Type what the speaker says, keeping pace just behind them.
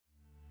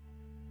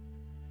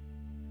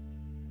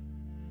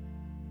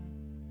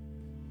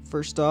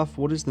First off,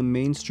 what is the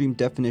mainstream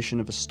definition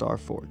of a star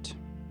fort?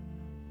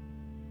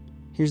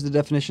 Here's the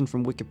definition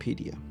from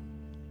Wikipedia.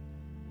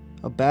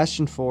 A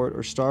bastion fort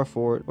or star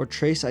fort or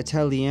trace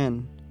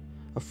Italien,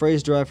 a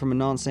phrase derived from a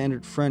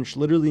non-standard French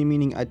literally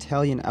meaning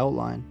Italian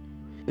outline,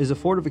 is a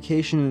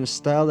fortification in a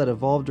style that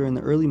evolved during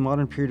the early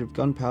modern period of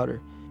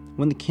gunpowder,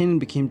 when the cannon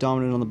became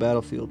dominant on the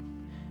battlefield.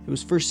 It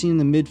was first seen in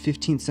the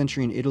mid-15th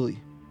century in Italy.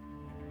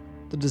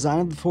 The design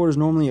of the fort is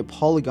normally a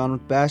polygon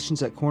with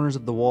bastions at corners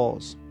of the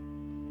walls.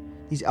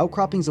 These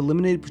outcroppings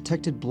eliminated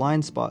protected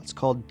blind spots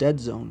called dead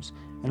zones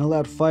and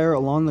allowed fire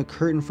along the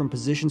curtain from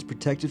positions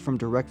protected from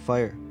direct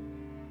fire.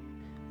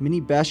 Many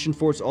bastion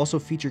forts also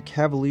feature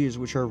cavaliers,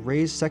 which are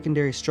raised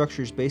secondary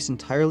structures based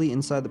entirely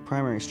inside the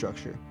primary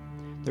structure.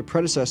 Their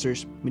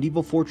predecessors,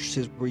 medieval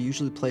fortresses, were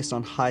usually placed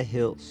on high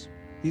hills.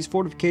 These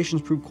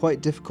fortifications proved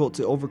quite difficult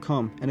to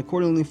overcome, and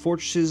accordingly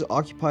fortresses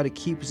occupied a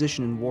key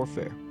position in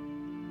warfare.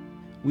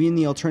 We in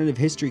the alternative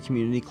history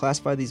community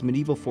classify these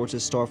medieval forts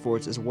as star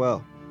forts as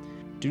well,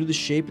 due to the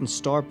shape and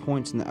star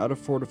points in the outer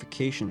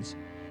fortifications,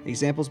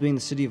 examples being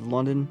the city of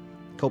London,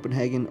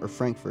 Copenhagen, or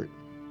Frankfurt.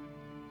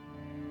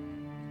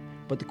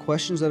 But the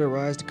questions that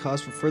arise to cause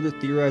for further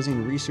theorizing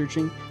and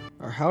researching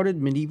are, how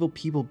did medieval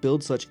people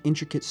build such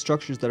intricate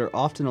structures that are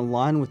often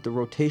aligned with the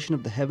rotation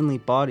of the heavenly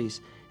bodies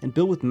and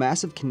built with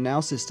massive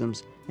canal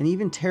systems and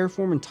even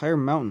terraform entire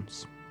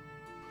mountains?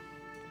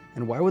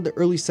 And why would the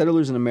early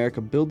settlers in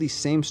America build these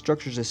same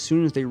structures as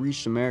soon as they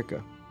reached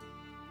America?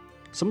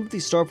 Some of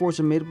these star forts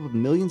are made up of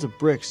millions of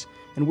bricks,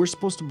 and we're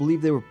supposed to believe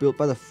they were built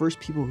by the first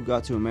people who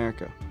got to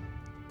America.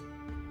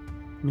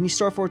 Many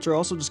star forts are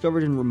also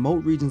discovered in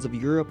remote regions of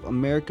Europe,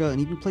 America,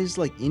 and even places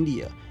like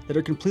India that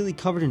are completely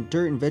covered in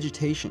dirt and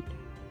vegetation.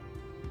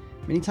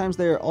 Many times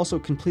they are also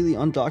completely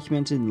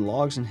undocumented in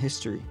logs and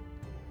history,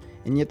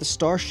 and yet the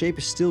star shape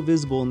is still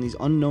visible in these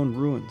unknown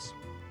ruins.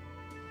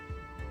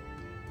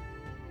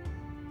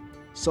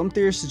 Some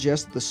theorists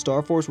suggest that the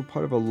star forts were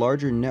part of a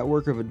larger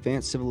network of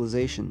advanced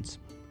civilizations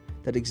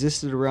that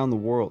existed around the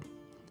world.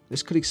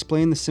 This could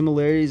explain the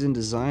similarities in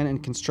design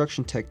and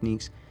construction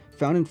techniques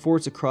found in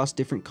forts across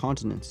different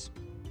continents.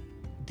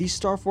 These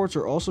star forts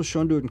are also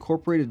shown to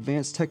incorporate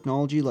advanced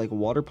technology like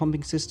water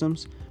pumping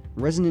systems,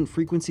 resonant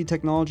frequency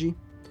technology,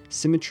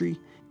 symmetry,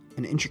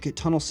 and intricate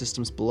tunnel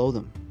systems below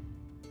them.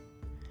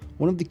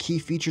 One of the key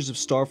features of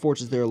star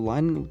forts is their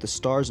alignment with the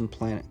stars and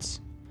planets.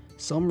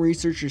 Some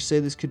researchers say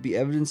this could be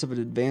evidence of an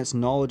advanced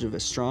knowledge of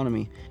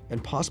astronomy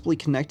and possibly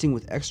connecting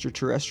with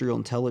extraterrestrial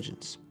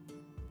intelligence.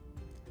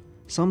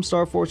 Some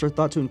star forts are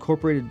thought to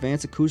incorporate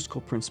advanced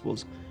acoustical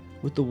principles,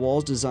 with the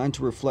walls designed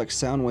to reflect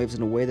sound waves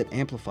in a way that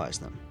amplifies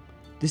them.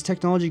 This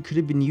technology could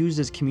have been used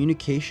as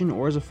communication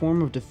or as a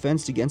form of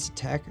defense against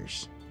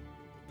attackers.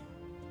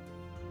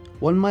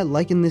 One might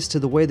liken this to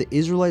the way the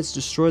Israelites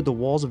destroyed the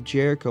walls of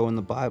Jericho in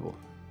the Bible.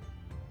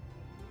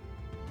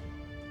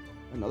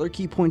 Another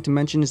key point to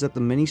mention is that the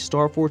many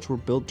star forts were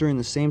built during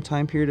the same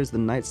time period as the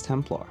Knights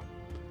Templar,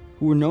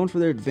 who were known for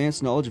their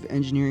advanced knowledge of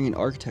engineering and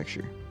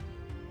architecture.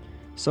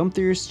 Some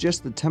theorists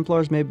suggest that the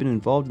Templars may have been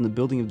involved in the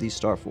building of these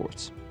star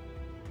forts.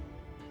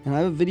 And I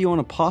have a video on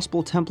a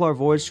possible Templar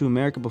voyage to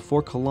America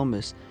before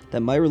Columbus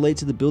that might relate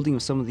to the building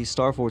of some of these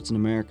star forts in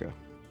America.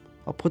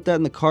 I'll put that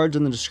in the cards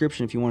in the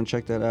description if you want to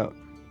check that out.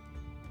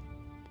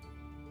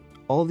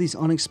 All of these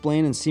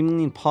unexplained and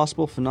seemingly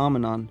impossible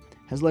phenomenon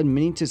has led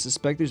many to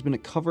suspect there's been a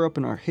cover-up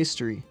in our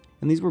history,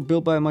 and these were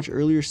built by a much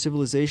earlier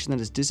civilization that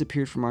has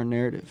disappeared from our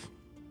narrative.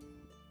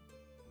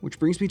 Which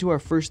brings me to our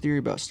first theory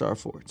about star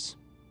forts.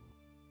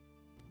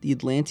 The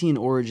Atlantean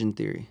origin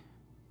theory.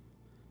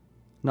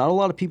 Not a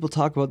lot of people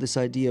talk about this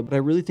idea, but I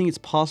really think it's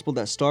possible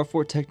that star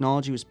fort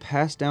technology was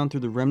passed down through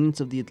the remnants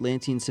of the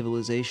Atlantean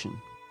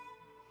civilization.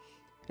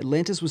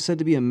 Atlantis was said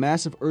to be a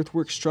massive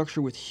earthwork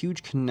structure with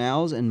huge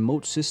canals and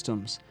moat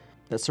systems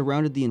that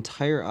surrounded the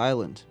entire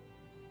island.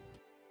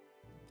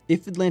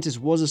 If Atlantis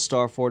was a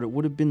star fort, it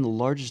would have been the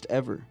largest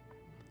ever,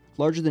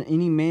 larger than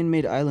any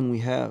man-made island we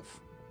have.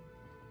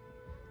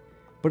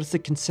 But it's the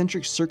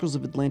concentric circles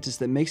of Atlantis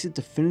that makes it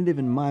definitive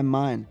in my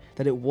mind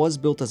that it was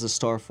built as a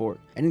star fort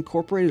and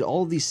incorporated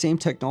all of these same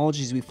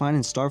technologies we find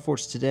in star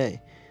forts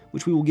today,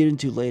 which we will get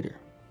into later.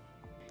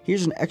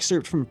 Here's an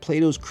excerpt from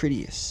Plato's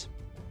Critias.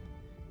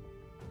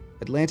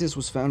 Atlantis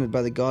was founded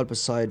by the god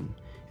Poseidon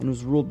and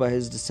was ruled by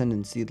his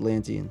descendants, the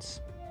Atlanteans.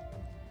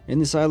 In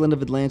this island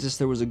of Atlantis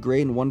there was a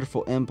great and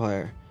wonderful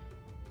empire,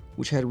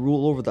 which had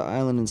rule over the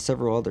island and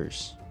several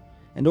others,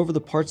 and over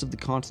the parts of the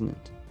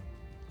continent.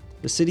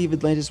 The city of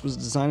Atlantis was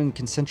designed in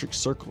concentric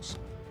circles,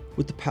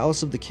 with the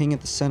palace of the king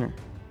at the center.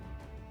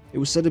 It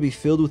was said to be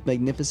filled with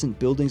magnificent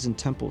buildings and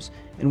temples,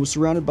 and was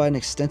surrounded by an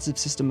extensive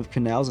system of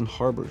canals and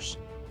harbors.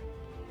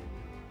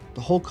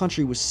 The whole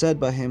country was said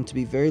by him to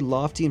be very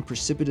lofty and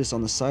precipitous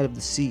on the side of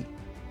the sea,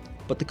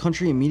 but the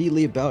country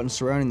immediately about and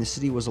surrounding the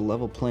city was a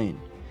level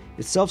plain,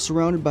 itself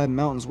surrounded by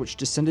mountains which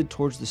descended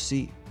towards the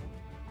sea.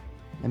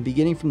 And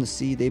beginning from the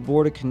sea, they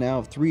bored a canal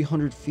of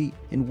 300 feet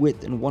in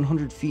width and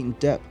 100 feet in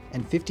depth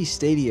and 50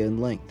 stadia in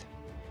length,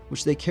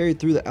 which they carried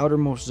through the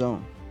outermost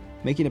zone.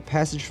 making a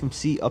passage from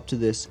sea up to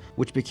this,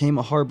 which became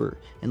a harbor,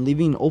 and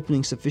leaving an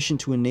opening sufficient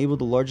to enable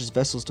the largest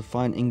vessels to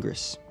find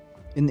ingress.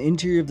 In the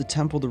interior of the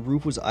temple, the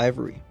roof was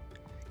ivory,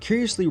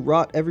 curiously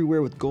wrought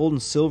everywhere with gold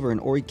and silver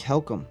and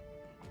orichalcum,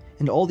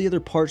 and all the other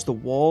parts, the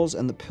walls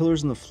and the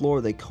pillars and the floor,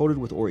 they coated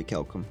with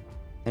orichalcum.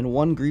 And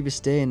one grievous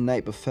day and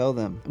night befell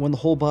them, when the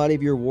whole body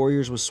of your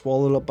warriors was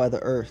swallowed up by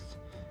the earth,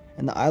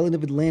 and the island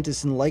of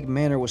Atlantis in like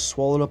manner was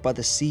swallowed up by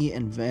the sea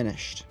and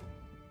vanished.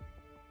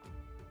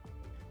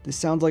 This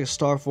sounds like a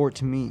star fort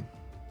to me.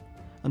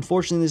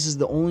 Unfortunately, this is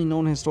the only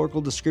known historical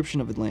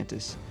description of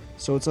Atlantis,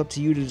 so it's up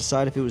to you to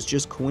decide if it was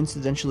just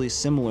coincidentally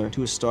similar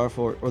to a star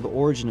fort or the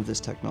origin of this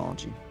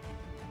technology.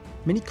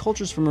 Many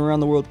cultures from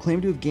around the world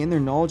claim to have gained their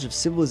knowledge of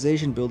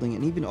civilization building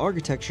and even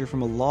architecture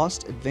from a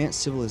lost,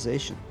 advanced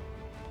civilization.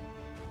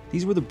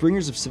 These were the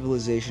bringers of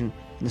civilization,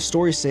 and the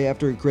stories say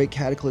after a great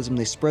cataclysm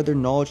they spread their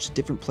knowledge to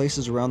different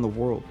places around the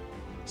world,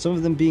 some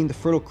of them being the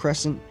Fertile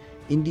Crescent,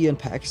 India and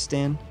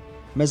Pakistan,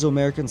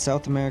 Mesoamerica and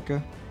South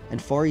America,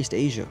 and Far East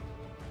Asia.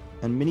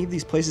 And many of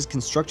these places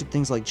constructed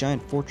things like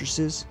giant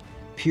fortresses,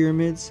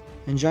 pyramids,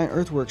 and giant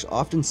earthworks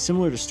often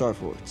similar to star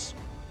forts.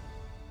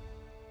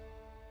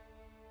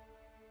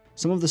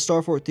 Some of the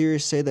star fort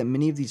theorists say that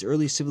many of these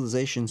early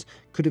civilizations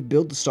could have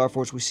built the star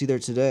forts we see there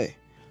today,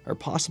 or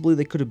possibly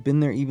they could have been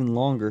there even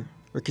longer,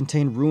 or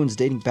contained ruins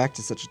dating back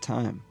to such a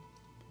time.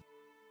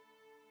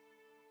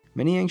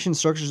 Many ancient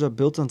structures are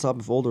built on top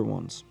of older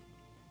ones.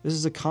 This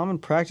is a common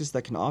practice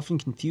that can often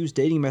confuse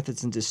dating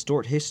methods and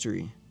distort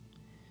history.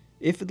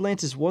 If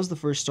Atlantis was the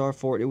first star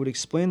fort, it would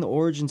explain the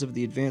origins of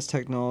the advanced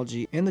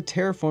technology and the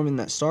terraforming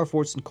that star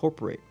forts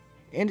incorporate,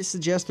 and it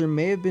suggests there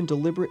may have been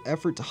deliberate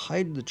effort to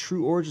hide the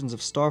true origins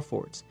of star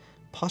forts,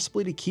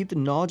 possibly to keep the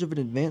knowledge of an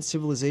advanced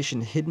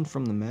civilization hidden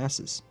from the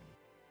masses.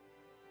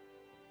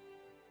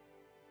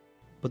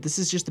 But this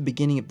is just the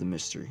beginning of the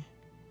mystery.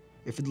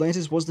 If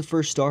Atlantis was the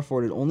first star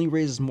fort, it only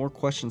raises more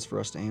questions for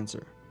us to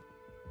answer.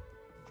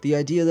 The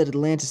idea that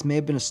Atlantis may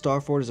have been a star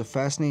fort is a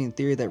fascinating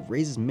theory that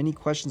raises many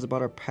questions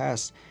about our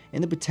past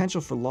and the potential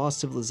for lost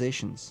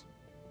civilizations.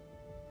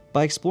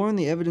 By exploring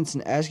the evidence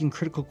and asking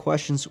critical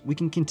questions, we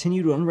can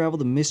continue to unravel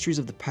the mysteries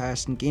of the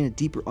past and gain a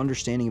deeper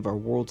understanding of our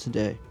world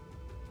today.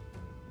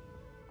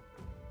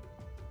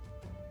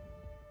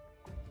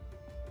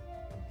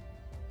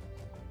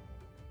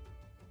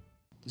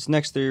 This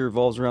next theory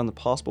revolves around the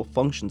possible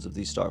functions of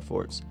these star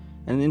forts,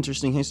 and an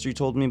interesting history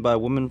told me by a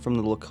woman from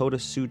the Lakota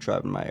Sioux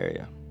tribe in my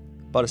area,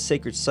 about a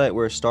sacred site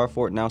where a star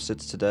fort now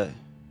sits today.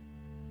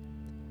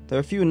 There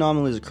are a few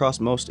anomalies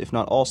across most, if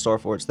not all, star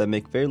forts that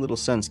make very little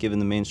sense given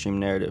the mainstream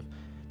narrative,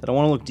 that I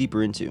want to look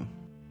deeper into.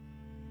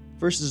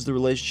 First is the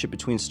relationship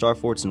between star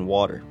forts and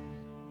water.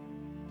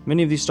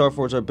 Many of these star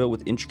forts are built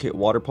with intricate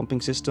water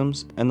pumping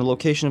systems, and the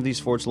location of these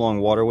forts along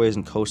waterways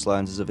and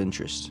coastlines is of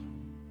interest.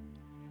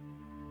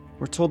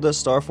 We're told that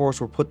star forts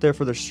were put there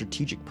for their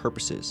strategic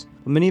purposes,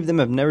 but many of them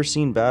have never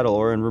seen battle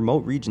or are in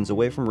remote regions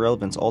away from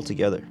relevance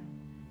altogether.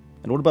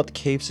 And what about the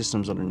cave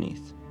systems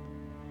underneath?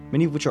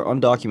 Many of which are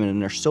undocumented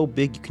and are so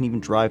big you can even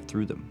drive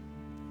through them.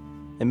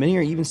 And many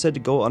are even said to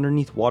go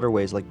underneath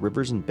waterways like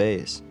rivers and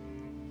bays.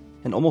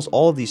 And almost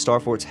all of these star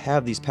forts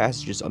have these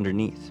passages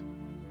underneath.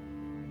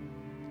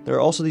 There are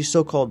also these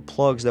so-called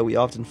plugs that we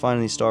often find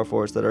in these star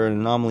forts that are an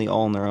anomaly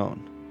all on their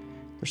own.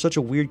 They're such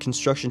a weird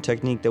construction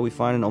technique that we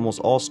find in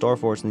almost all star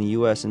forts in the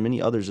US and many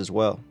others as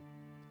well.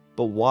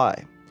 But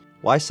why?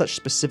 Why such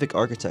specific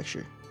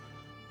architecture?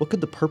 What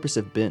could the purpose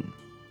have been?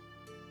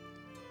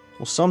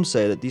 Well, some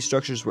say that these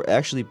structures were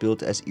actually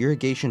built as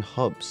irrigation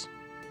hubs.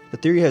 The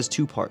theory has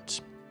two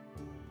parts.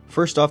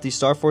 First off, these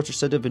star forts are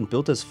said to have been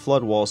built as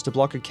flood walls to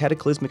block a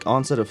cataclysmic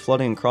onset of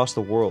flooding across the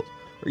world,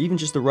 or even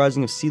just the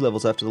rising of sea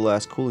levels after the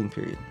last cooling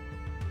period.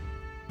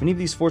 Many of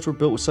these forts were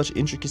built with such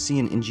intricacy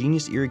and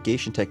ingenious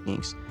irrigation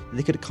techniques that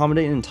they could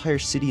accommodate an entire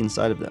city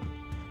inside of them,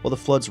 while the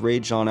floods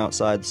raged on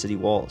outside the city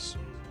walls.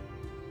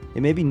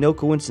 It may be no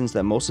coincidence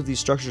that most of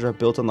these structures are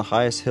built on the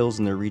highest hills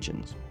in their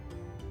regions.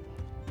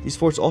 These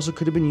forts also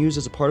could have been used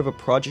as a part of a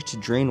project to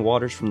drain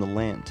waters from the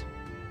land.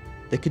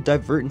 They could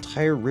divert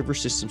entire river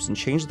systems and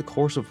change the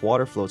course of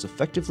water flows,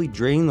 effectively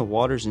draining the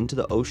waters into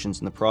the oceans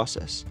in the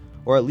process,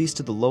 or at least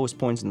to the lowest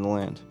points in the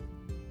land.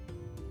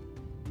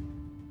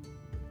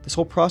 This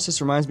whole process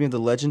reminds me of the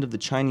legend of the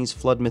Chinese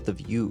flood myth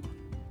of Yu.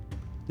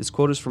 This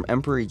quote is from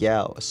Emperor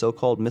Yao, a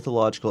so-called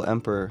mythological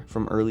emperor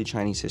from early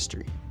Chinese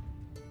history.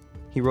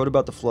 He wrote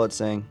about the flood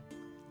saying,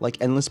 "Like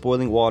endless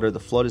boiling water, the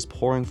flood is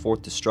pouring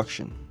forth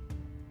destruction.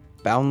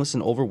 Boundless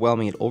and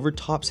overwhelming, it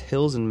overtops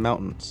hills and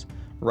mountains.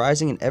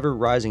 Rising and ever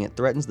rising, it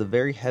threatens the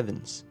very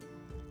heavens.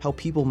 How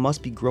people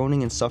must be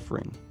groaning and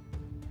suffering."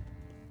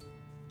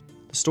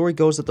 The story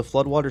goes that the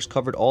floodwaters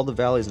covered all the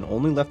valleys and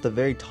only left the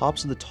very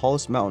tops of the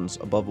tallest mountains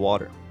above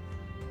water.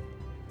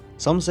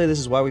 Some say this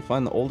is why we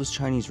find the oldest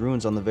Chinese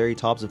ruins on the very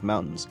tops of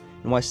mountains,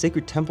 and why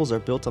sacred temples are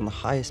built on the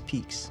highest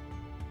peaks.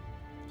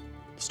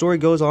 The story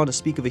goes on to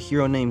speak of a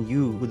hero named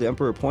Yu, who the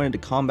emperor appointed to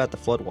combat the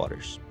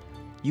floodwaters.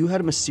 Yu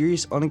had a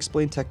mysterious,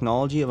 unexplained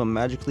technology of a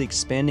magically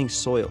expanding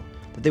soil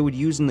that they would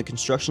use in the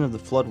construction of the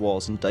flood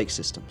walls and dike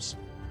systems.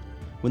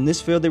 When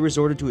this failed, they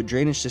resorted to a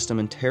drainage system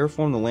and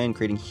terraformed the land,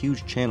 creating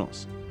huge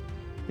channels.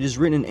 It is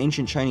written in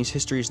ancient Chinese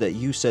histories that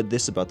Yu said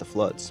this about the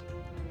floods.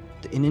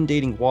 The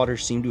inundating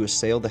waters seemed to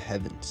assail the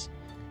heavens,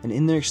 and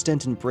in their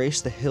extent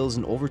embraced the hills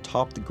and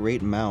overtopped the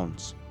great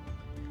mounds,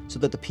 so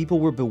that the people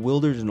were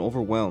bewildered and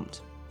overwhelmed.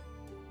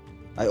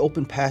 I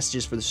opened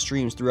passages for the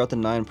streams throughout the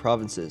 9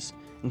 provinces,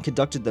 and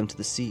conducted them to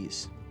the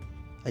seas.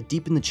 I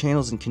deepened the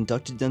channels and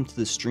conducted them to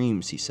the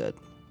streams, he said.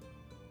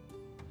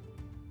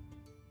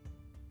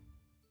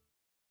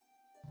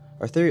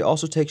 Our theory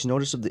also takes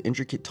notice of the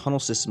intricate tunnel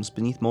systems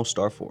beneath most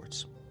star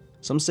forts.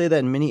 Some say that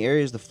in many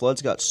areas the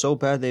floods got so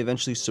bad they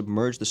eventually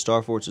submerged the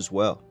star forts as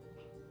well.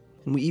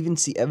 And we even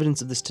see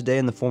evidence of this today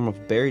in the form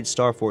of buried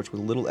star forts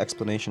with little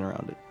explanation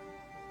around it.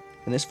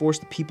 And this forced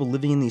the people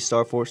living in these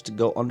star forts to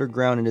go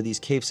underground into these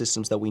cave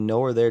systems that we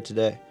know are there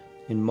today,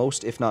 in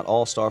most if not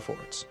all star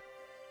forts.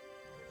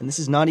 And this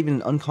is not even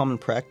an uncommon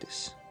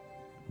practice.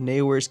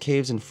 Neouers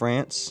caves in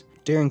France,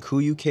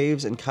 Derinkuyu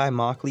caves and Kai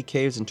Makli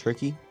caves in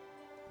Turkey.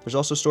 There's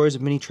also stories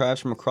of many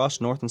tribes from across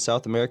North and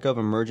South America of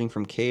emerging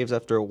from caves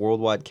after a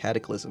worldwide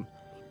cataclysm.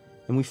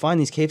 And we find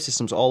these cave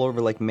systems all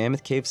over, like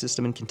Mammoth Cave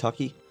System in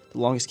Kentucky, the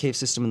longest cave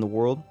system in the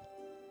world,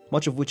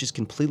 much of which is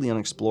completely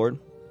unexplored.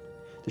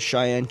 The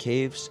Cheyenne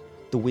Caves,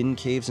 the Wind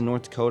Caves in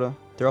North Dakota.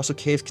 There are also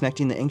caves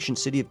connecting the ancient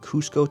city of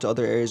Cusco to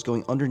other areas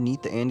going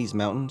underneath the Andes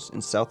Mountains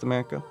in South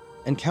America,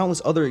 and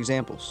countless other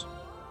examples.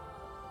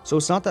 So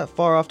it's not that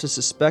far off to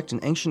suspect an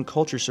ancient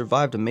culture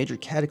survived a major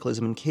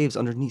cataclysm in caves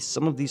underneath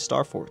some of these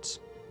star forts.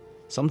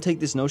 Some take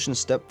this notion a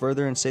step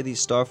further and say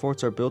these star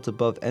forts are built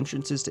above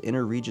entrances to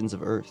inner regions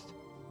of Earth.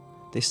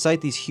 They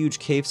cite these huge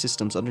cave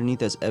systems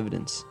underneath as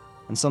evidence,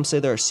 and some say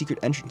there are secret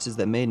entrances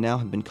that may now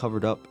have been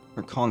covered up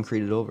or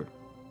concreted over.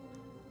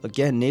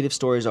 Again, native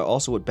stories are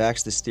also what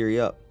backs this theory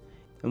up,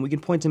 and we can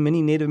point to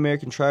many Native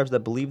American tribes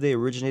that believe they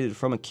originated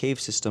from a cave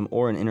system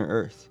or an inner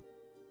Earth.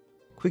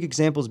 Quick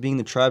examples being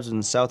the tribes in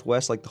the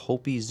Southwest like the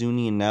Hopi,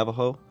 Zuni, and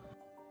Navajo,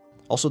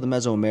 also the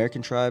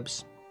Mesoamerican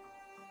tribes,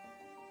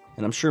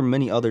 and I'm sure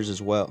many others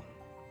as well.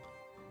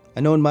 I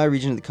know in my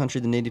region of the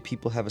country the Native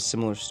people have a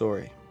similar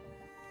story.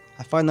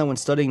 I find that when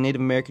studying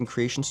Native American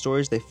creation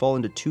stories, they fall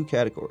into 2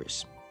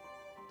 categories.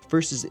 The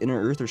first is the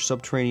inner Earth or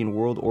subterranean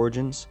world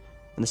origins,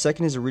 and the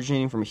second is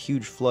originating from a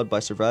huge flood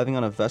by surviving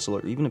on a vessel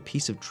or even a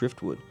piece of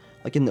driftwood,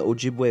 like in the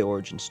Ojibwe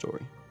origin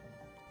story.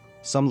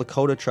 Some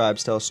Lakota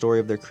tribes tell a story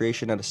of their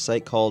creation at a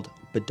site called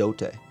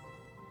Bedote,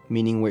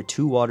 meaning where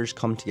 2 waters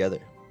come together.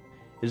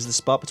 It is the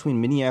spot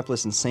between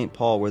Minneapolis and St.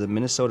 Paul where the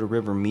Minnesota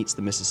River meets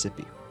the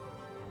Mississippi.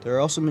 There are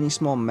also many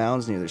small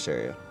mounds near this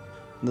area,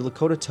 and the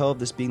Lakota tell of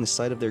this being the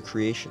site of their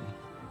creation.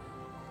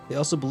 They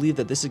also believe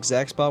that this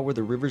exact spot where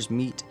the rivers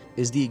meet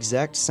is the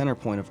exact center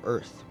point of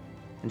Earth.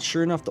 And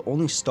sure enough, the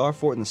only star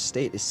fort in the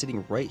state is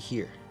sitting right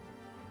here.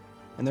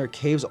 And there are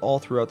caves all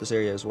throughout this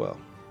area as well.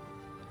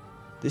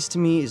 This to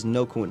me is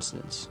no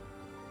coincidence.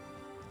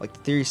 Like the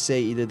theories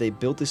say, either they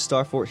built this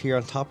star fort here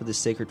on top of this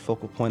sacred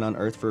focal point on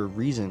Earth for a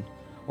reason,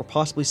 or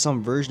possibly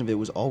some version of it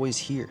was always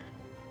here.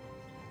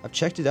 I've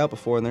checked it out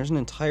before, and there's an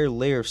entire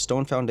layer of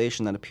stone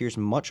foundation that appears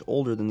much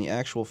older than the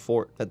actual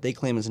fort that they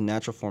claim is a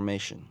natural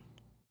formation.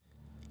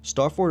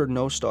 Star fort or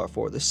no star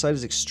fort, this site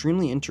is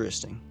extremely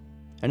interesting,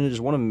 and it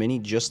is one of many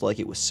just like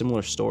it with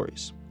similar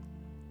stories.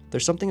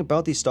 There's something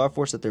about these star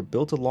forts that they're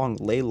built along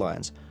ley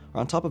lines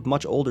or on top of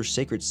much older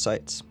sacred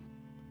sites.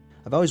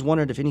 I've always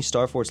wondered if any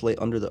star forts lay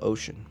under the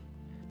ocean.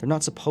 They're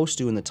not supposed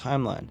to in the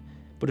timeline,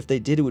 but if they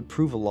did, it would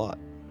prove a lot.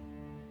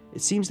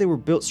 It seems they were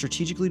built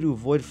strategically to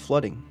avoid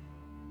flooding,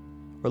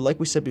 or like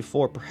we said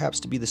before, perhaps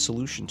to be the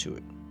solution to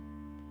it.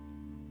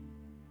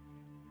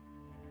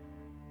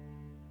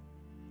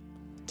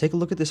 Take a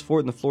look at this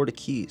fort in the Florida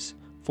Keys,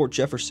 Fort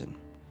Jefferson.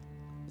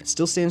 It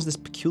still stands this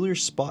peculiar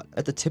spot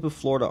at the tip of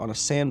Florida on a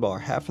sandbar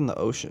half in the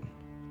ocean.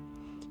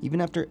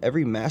 Even after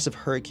every massive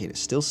hurricane, it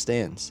still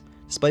stands,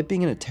 despite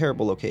being in a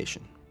terrible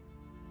location.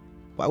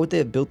 Why would they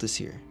have built this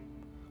here?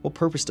 What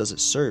purpose does it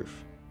serve?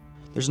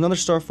 There's another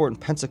star fort in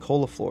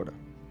Pensacola, Florida,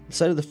 the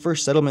site of the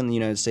first settlement in the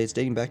United States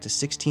dating back to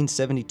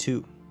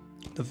 1672.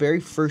 The very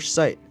first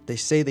site they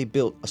say they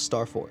built a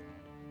star fort.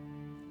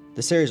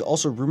 This area is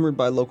also rumored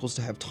by locals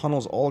to have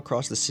tunnels all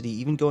across the city,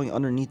 even going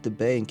underneath the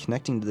bay and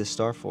connecting to this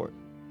star fort.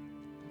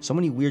 So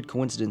many weird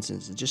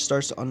coincidences, it just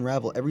starts to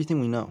unravel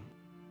everything we know.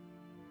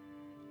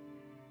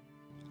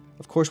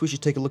 Of course, we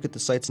should take a look at the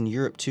sites in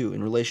Europe too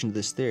in relation to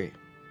this theory.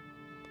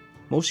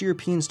 Most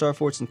European star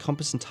forts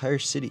encompass entire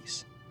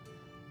cities.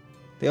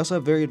 They also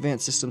have very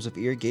advanced systems of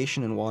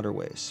irrigation and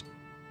waterways.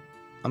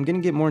 I'm going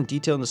to get more in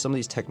detail into some of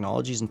these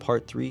technologies in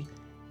part 3,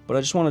 but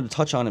I just wanted to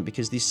touch on it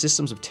because these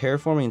systems of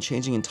terraforming and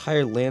changing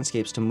entire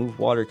landscapes to move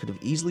water could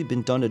have easily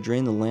been done to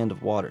drain the land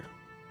of water.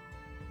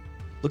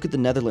 Look at the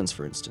Netherlands,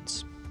 for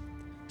instance.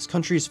 This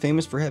country is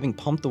famous for having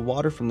pumped the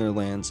water from their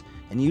lands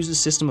and used a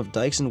system of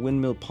dikes and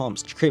windmill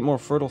pumps to create more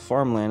fertile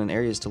farmland and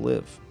areas to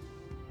live.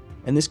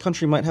 And this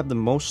country might have the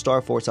most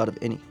star forts out of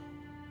any.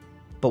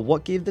 But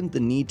what gave them the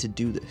need to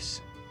do this?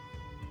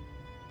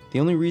 The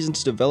only reason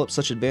to develop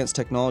such advanced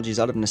technology is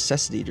out of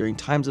necessity during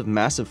times of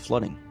massive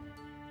flooding.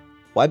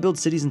 Why build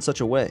cities in such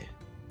a way?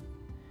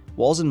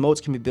 Walls and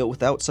moats can be built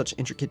without such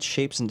intricate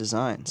shapes and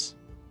designs.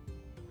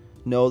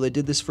 No, they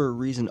did this for a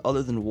reason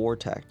other than war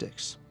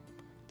tactics.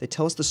 They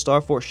tell us the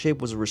star fort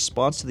shape was a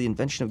response to the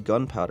invention of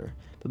gunpowder,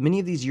 but many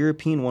of these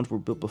European ones were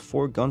built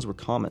before guns were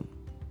common.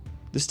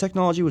 This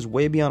technology was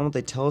way beyond what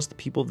they tell us the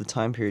people of the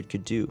time period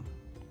could do.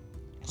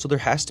 So there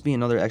has to be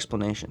another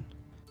explanation.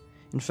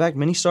 In fact,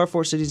 many star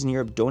fort cities in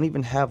Europe don't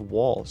even have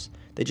walls.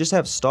 They just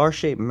have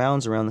star-shaped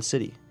mounds around the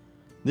city.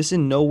 This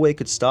in no way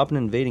could stop an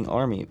invading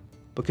army,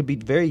 but could be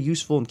very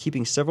useful in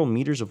keeping several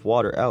meters of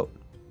water out.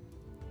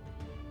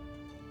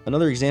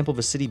 Another example of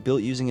a city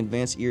built using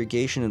advanced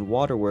irrigation and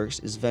waterworks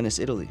is Venice,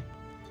 Italy.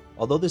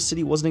 Although this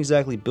city wasn't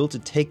exactly built to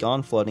take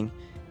on flooding,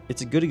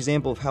 it's a good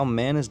example of how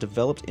man has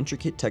developed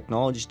intricate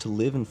technologies to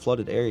live in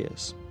flooded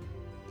areas.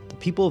 The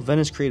people of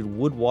Venice created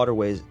wood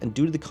waterways, and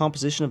due to the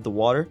composition of the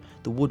water,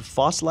 the wood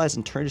fossilized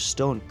and turned to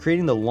stone,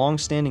 creating the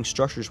long-standing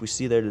structures we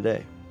see there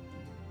today.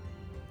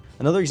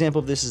 Another example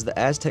of this is the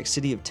Aztec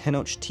city of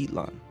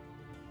Tenochtitlan,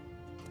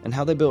 and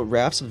how they built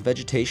rafts of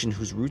vegetation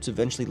whose roots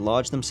eventually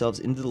lodged themselves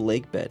into the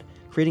lake bed,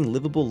 creating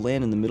livable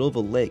land in the middle of a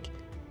lake,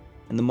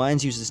 and the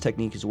Mayans used this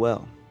technique as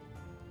well.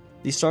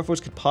 These star forts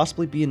could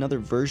possibly be another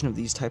version of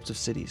these types of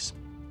cities.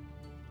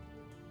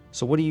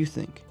 So what do you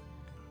think?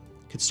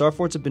 Could star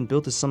forts have been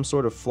built as some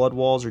sort of flood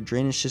walls or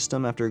drainage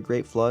system after a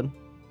great flood?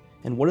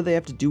 And what do they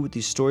have to do with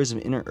these stories of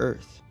inner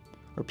earth,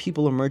 or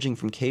people emerging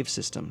from cave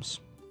systems?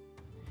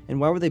 And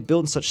why were they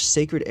built in such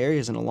sacred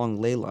areas and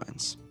along ley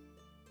lines?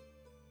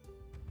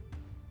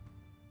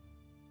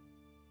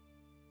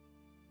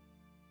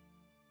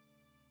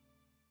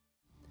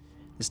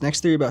 This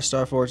next theory about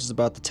star forts is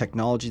about the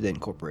technology they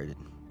incorporated.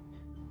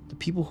 The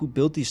people who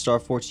built these star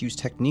forts used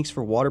techniques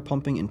for water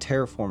pumping and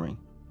terraforming,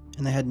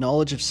 and they had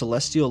knowledge of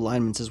celestial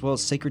alignments as well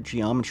as sacred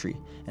geometry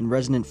and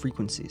resonant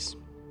frequencies.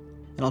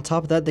 And on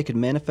top of that, they could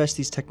manifest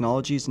these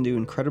technologies into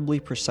incredibly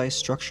precise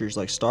structures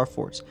like star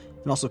forts,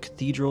 and also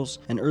cathedrals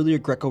and earlier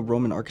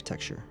Greco-Roman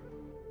architecture.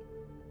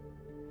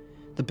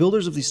 The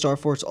builders of these star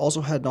forts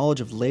also had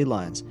knowledge of ley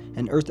lines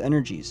and earth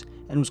energies,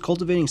 and was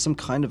cultivating some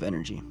kind of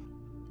energy.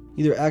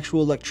 Either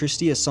actual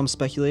electricity, as some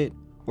speculate,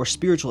 or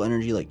spiritual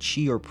energy like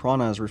chi or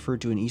prana as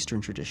referred to in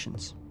Eastern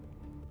traditions.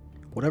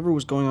 Whatever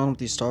was going on with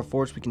these star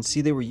forts, we can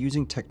see they were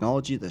using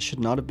technology that should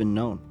not have been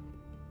known,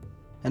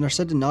 and are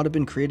said to not have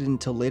been created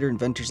until later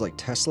inventors like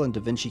Tesla and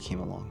Da Vinci came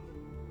along.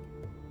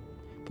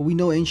 But we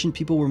know ancient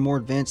people were more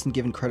advanced than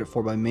given credit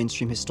for by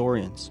mainstream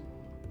historians.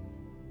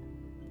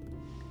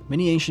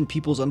 Many ancient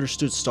peoples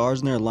understood stars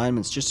and their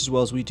alignments just as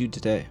well as we do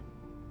today.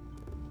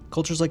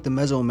 Cultures like the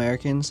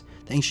Mesoamericans,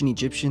 the ancient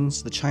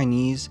Egyptians, the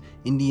Chinese,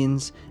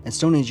 Indians, and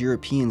Stone Age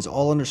Europeans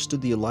all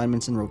understood the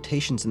alignments and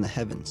rotations in the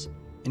heavens,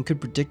 and could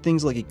predict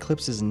things like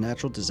eclipses and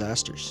natural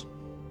disasters.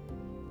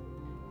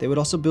 They would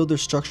also build their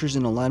structures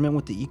in alignment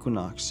with the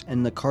equinox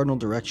and the cardinal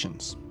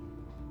directions.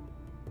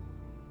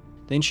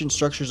 The ancient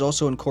structures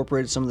also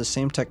incorporated some of the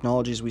same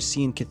technologies we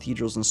see in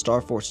cathedrals and star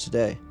forts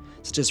today,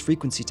 such as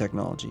frequency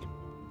technology.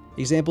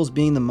 Examples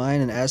being the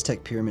Mayan and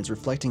Aztec pyramids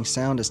reflecting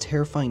sound as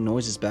terrifying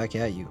noises back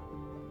at you,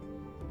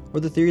 or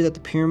the theory that the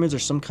pyramids are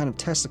some kind of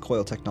Tesla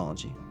coil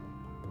technology.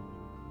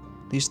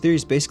 These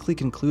theories basically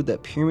conclude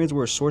that pyramids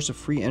were a source of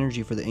free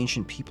energy for the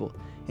ancient people,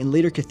 and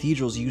later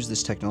cathedrals used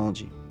this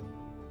technology.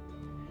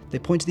 They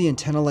point to the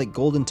antenna-like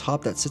golden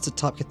top that sits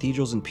atop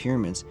cathedrals and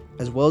pyramids,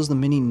 as well as the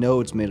many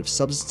nodes made of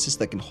substances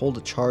that can hold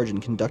a charge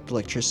and conduct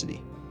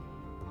electricity.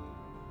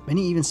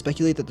 Many even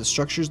speculate that the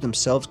structures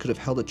themselves could have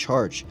held a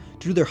charge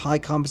due to their high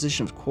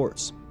composition of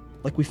quartz,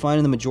 like we find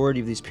in the majority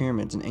of these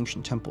pyramids and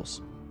ancient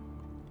temples.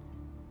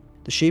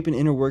 The shape and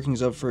inner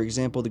workings of, for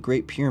example, the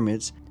Great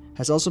Pyramids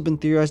has also been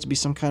theorized to be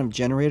some kind of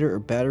generator or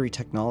battery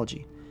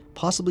technology,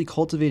 possibly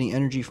cultivating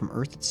energy from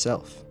Earth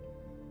itself.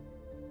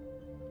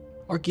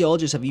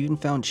 Archaeologists have even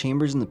found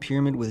chambers in the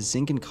pyramid with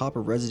zinc and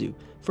copper residue,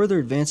 further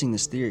advancing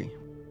this theory.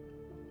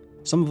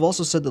 Some have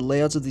also said the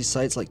layouts of these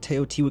sites, like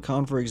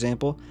Teotihuacan for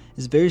example,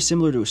 is very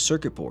similar to a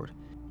circuit board,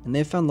 and they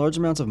have found large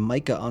amounts of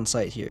mica on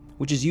site here,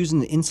 which is used in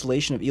the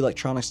installation of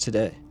electronics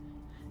today.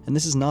 And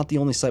this is not the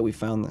only site we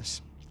found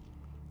this.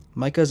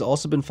 Mica has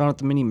also been found at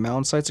the many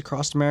mound sites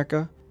across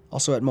America,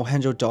 also at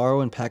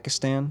Mohenjo-Daro in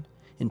Pakistan,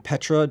 in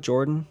Petra,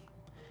 Jordan,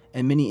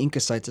 and many Inca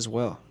sites as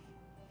well.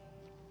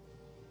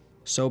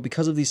 So,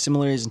 because of these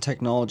similarities in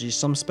technology,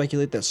 some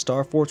speculate that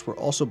star forts were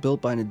also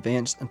built by an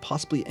advanced and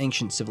possibly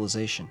ancient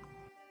civilization.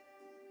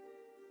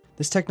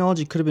 This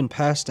technology could have been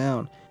passed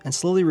down and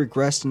slowly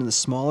regressed into the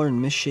smaller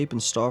and misshapen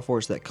star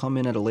forts that come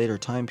in at a later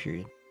time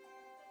period.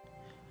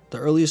 The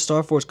earliest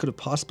star forts could have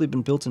possibly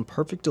been built in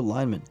perfect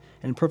alignment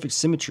and in perfect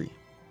symmetry,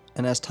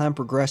 and as time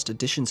progressed,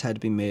 additions had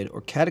to be made,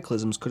 or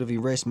cataclysms could have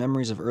erased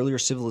memories of earlier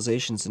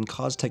civilizations and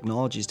caused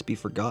technologies to be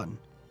forgotten.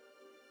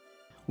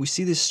 We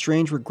see this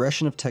strange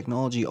regression of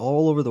technology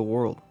all over the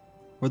world,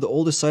 where the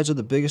oldest sites are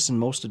the biggest and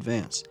most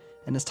advanced,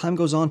 and as time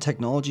goes on,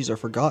 technologies are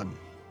forgotten.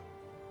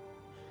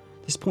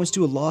 This points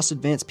to a lost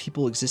advanced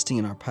people existing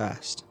in our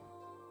past.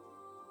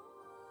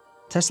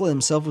 Tesla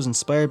himself was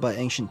inspired by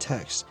ancient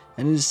texts,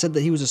 and it is said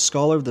that he was a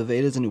scholar of the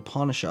Vedas and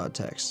Upanishad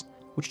texts,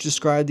 which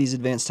describe these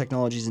advanced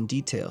technologies in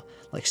detail,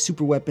 like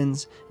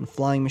superweapons and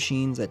flying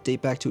machines that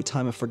date back to a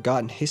time of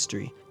forgotten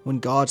history when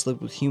gods lived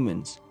with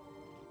humans,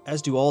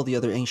 as do all the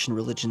other ancient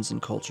religions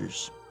and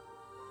cultures.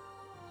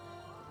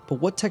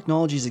 But what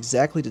technologies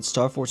exactly did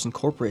star forts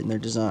incorporate in their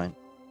design?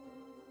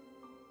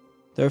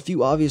 There are a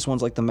few obvious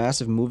ones like the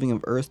massive moving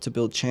of earth to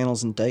build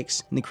channels and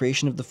dikes in the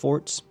creation of the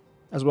forts,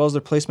 as well as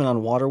their placement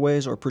on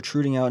waterways or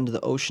protruding out into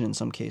the ocean in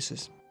some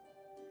cases.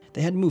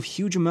 They had to move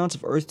huge amounts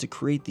of earth to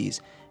create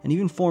these, and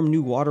even form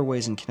new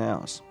waterways and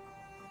canals.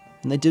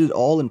 And they did it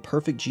all in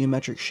perfect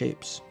geometric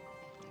shapes.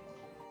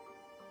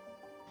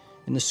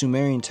 In the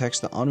Sumerian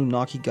text, the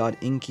Anunnaki god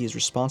Enki is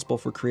responsible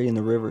for creating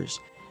the rivers,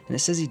 and it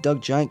says he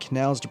dug giant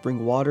canals to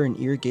bring water and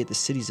irrigate the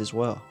cities as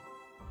well.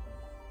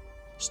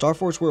 Star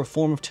forts were a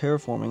form of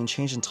terraforming and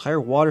changed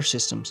entire water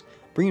systems,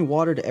 bringing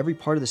water to every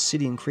part of the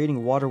city and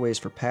creating waterways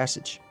for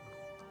passage.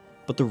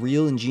 But the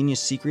real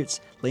ingenious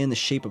secrets lay in the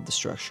shape of the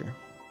structure.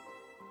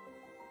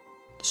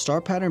 The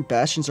star pattern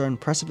bastions are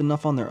impressive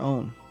enough on their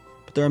own,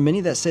 but there are many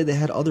that say they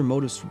had other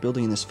motives for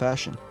building in this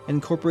fashion, and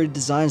incorporated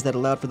designs that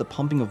allowed for the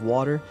pumping of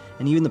water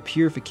and even the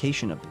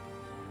purification of it.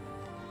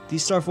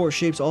 These star fort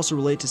shapes also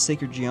relate to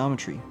sacred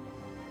geometry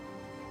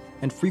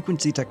and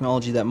frequency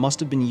technology that must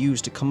have been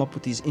used to come up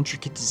with these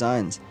intricate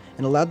designs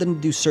and allowed them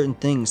to do certain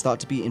things thought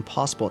to be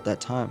impossible at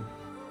that time.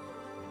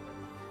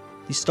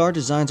 These star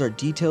designs are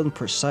detailed and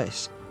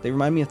precise. They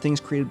remind me of things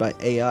created by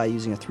AI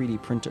using a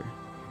 3D printer.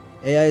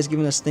 AI has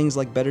given us things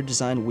like better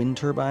designed wind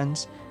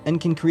turbines, and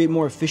can create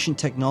more efficient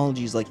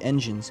technologies like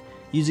engines,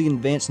 using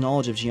advanced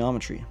knowledge of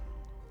geometry.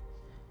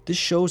 This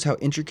shows how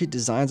intricate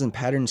designs and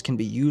patterns can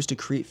be used to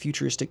create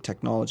futuristic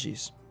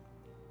technologies.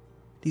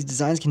 These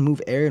designs can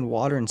move air and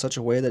water in such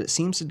a way that it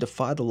seems to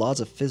defy the laws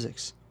of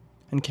physics,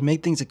 and can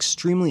make things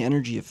extremely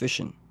energy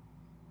efficient.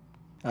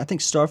 And I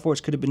think star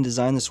forts could have been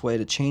designed this way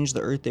to change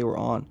the earth they were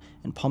on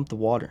and pump the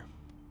water.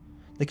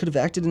 They could have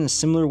acted in a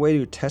similar way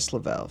to a Tesla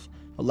valve,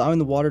 allowing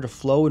the water to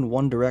flow in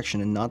one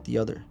direction and not the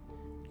other,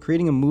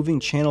 creating a moving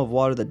channel of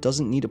water that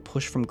doesn't need a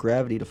push from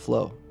gravity to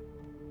flow.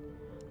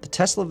 The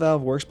Tesla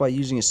valve works by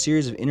using a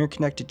series of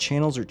interconnected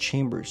channels or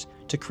chambers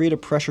to create a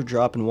pressure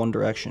drop in one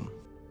direction.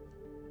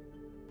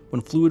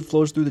 When fluid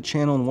flows through the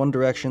channel in one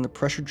direction, the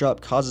pressure drop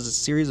causes a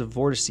series of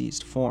vortices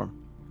to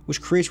form,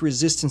 which creates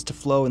resistance to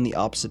flow in the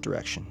opposite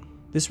direction.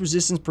 This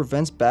resistance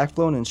prevents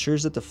backflow and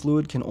ensures that the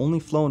fluid can only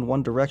flow in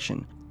one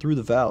direction, through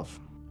the valve.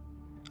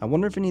 I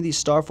wonder if any of these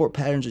star fort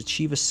patterns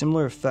achieve a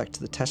similar effect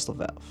to the Tesla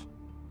valve.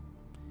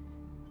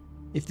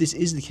 If this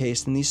is the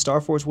case, then these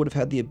star forts would have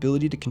had the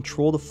ability to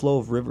control the flow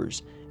of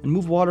rivers and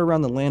move water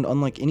around the land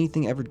unlike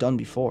anything ever done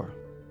before.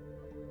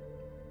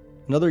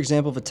 Another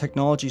example of a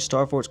technology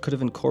star forts could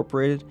have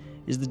incorporated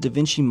is the Da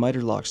Vinci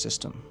miter lock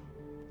system.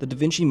 The Da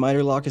Vinci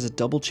miter lock is a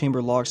double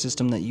chamber lock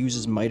system that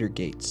uses miter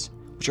gates,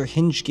 which are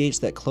hinged gates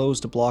that close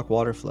to block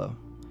water flow.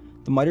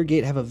 The miter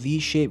gate have a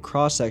V-shaped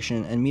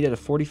cross-section and meet at a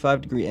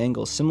 45-degree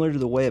angle similar to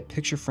the way a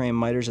picture frame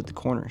miters at the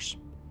corners.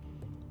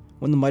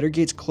 When the miter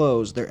gates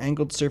close, their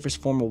angled surface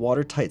form a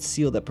watertight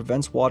seal that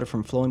prevents water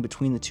from flowing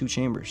between the two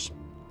chambers.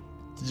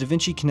 The Da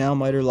Vinci canal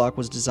miter lock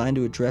was designed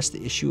to address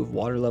the issue of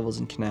water levels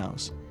in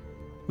canals,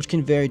 which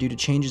can vary due to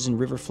changes in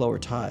river flow or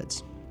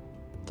tides.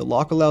 The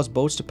lock allows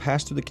boats to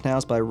pass through the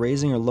canals by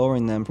raising or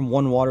lowering them from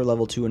one water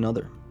level to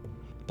another.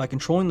 By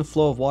controlling the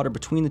flow of water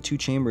between the two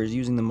chambers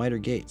using the miter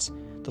gates,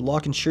 the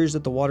lock ensures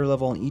that the water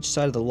level on each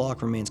side of the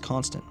lock remains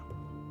constant.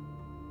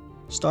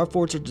 Star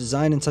forts are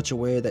designed in such a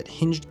way that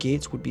hinged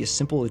gates would be a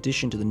simple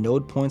addition to the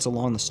node points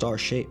along the star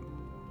shape.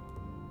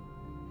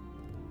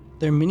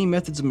 There are many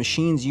methods of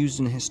machines used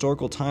in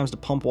historical times to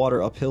pump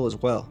water uphill as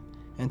well,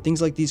 and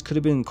things like these could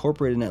have been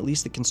incorporated in at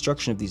least the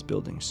construction of these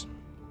buildings.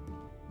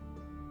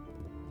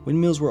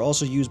 Windmills were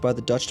also used by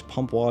the Dutch to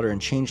pump water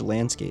and change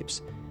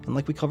landscapes, and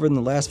like we covered in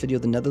the last video,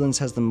 the Netherlands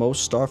has the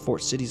most star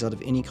fort cities out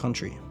of any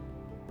country.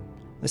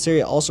 This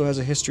area also has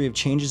a history of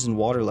changes in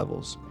water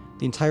levels.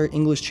 The entire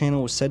English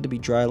Channel was said to be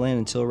dry land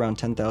until around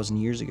 10,000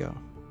 years ago.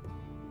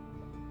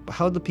 But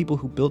how did the people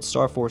who built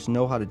star forts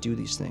know how to do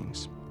these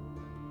things?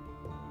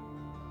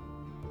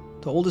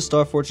 The oldest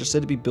star forts are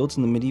said to be built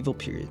in the medieval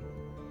period,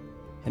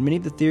 and many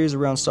of the theories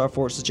around star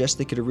forts suggest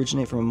they could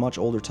originate from a much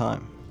older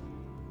time.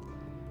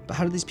 But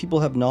how did these people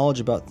have knowledge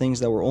about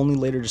things that were only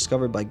later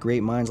discovered by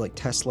great minds like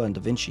Tesla and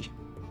Da Vinci?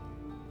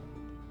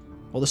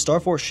 Well, the star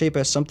fort shape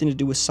has something to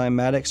do with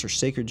cymatics or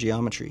sacred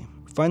geometry.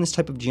 We find this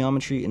type of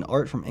geometry in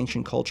art from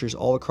ancient cultures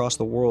all across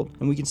the world,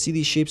 and we can see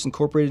these shapes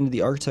incorporated into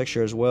the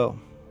architecture as well.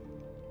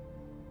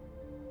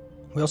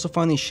 We also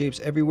find these shapes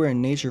everywhere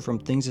in nature, from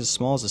things as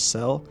small as a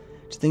cell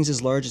to things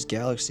as large as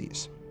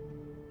galaxies.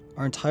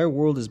 Our entire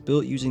world is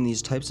built using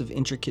these types of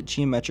intricate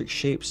geometric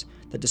shapes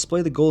that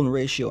display the golden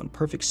ratio and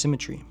perfect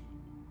symmetry.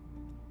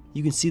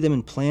 You can see them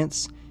in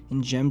plants,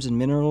 in gems and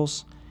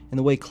minerals, in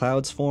the way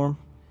clouds form,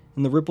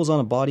 in the ripples on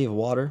a body of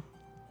water.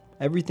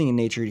 Everything in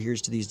nature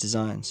adheres to these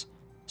designs,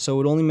 so it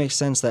would only make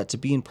sense that to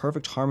be in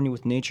perfect harmony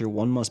with nature,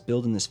 one must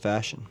build in this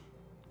fashion.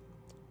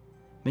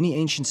 Many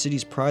ancient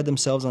cities pride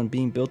themselves on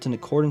being built in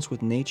accordance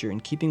with nature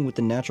and keeping with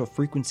the natural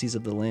frequencies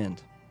of the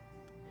land.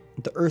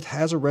 The Earth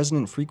has a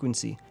resonant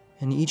frequency,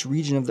 and each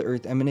region of the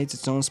Earth emanates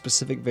its own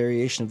specific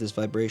variation of this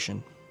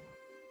vibration.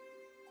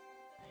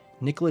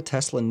 Nikola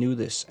Tesla knew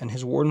this, and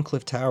his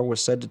Wardenclyffe Tower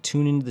was said to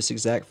tune into this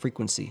exact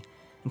frequency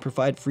and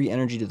provide free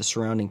energy to the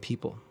surrounding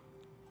people.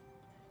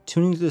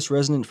 Tuning to this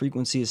resonant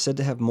frequency is said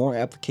to have more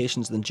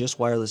applications than just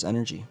wireless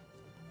energy.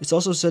 It's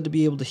also said to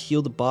be able to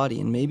heal the body,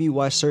 and maybe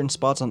why certain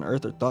spots on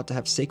Earth are thought to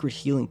have sacred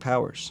healing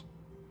powers.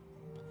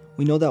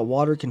 We know that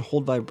water can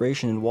hold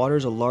vibration, and water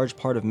is a large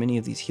part of many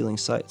of these healing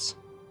sites.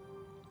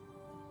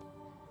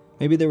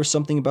 Maybe there was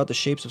something about the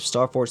shapes of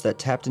star forts that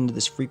tapped into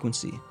this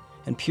frequency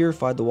and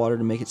purified the water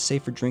to make it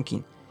safe for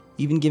drinking,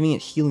 even giving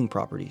it healing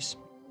properties.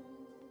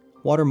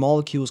 Water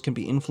molecules can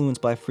be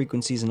influenced by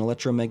frequencies and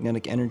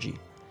electromagnetic energy,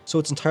 so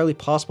it's entirely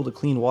possible to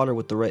clean water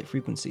with the right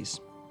frequencies.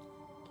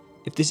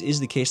 If this is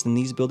the case, then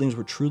these buildings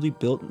were truly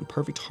built in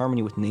perfect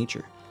harmony with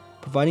nature,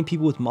 providing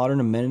people with modern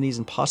amenities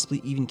and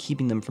possibly even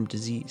keeping them from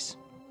disease.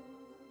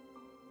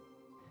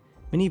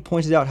 Many have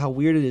pointed out how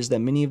weird it is that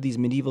many of these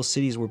medieval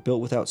cities were built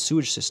without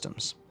sewage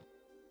systems.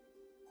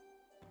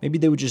 Maybe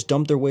they would just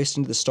dump their waste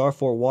into the star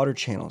fort water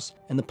channels,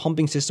 and the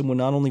pumping system would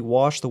not only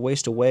wash the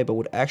waste away, but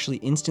would actually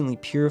instantly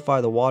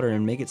purify the water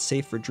and make it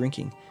safe for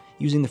drinking,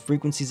 using the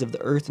frequencies of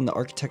the earth and the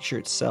architecture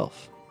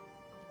itself.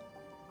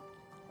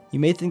 You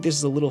may think this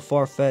is a little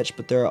far-fetched,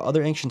 but there are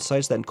other ancient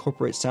sites that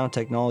incorporate sound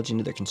technology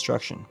into their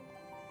construction.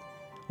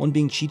 One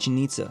being Chichen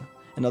Itza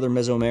and other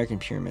Mesoamerican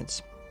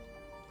pyramids.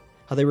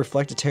 How they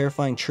reflect a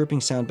terrifying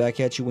chirping sound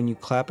back at you when you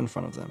clap in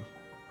front of them.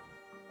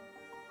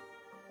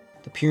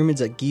 The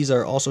pyramids at Giza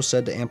are also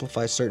said to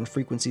amplify certain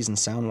frequencies and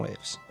sound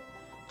waves.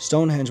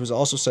 Stonehenge was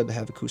also said to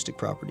have acoustic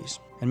properties,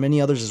 and many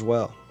others as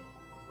well.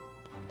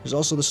 There's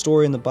also the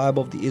story in the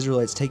Bible of the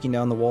Israelites taking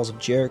down the walls of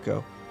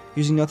Jericho,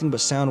 using nothing but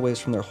sound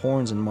waves from their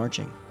horns and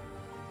marching.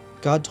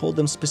 God told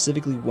them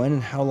specifically when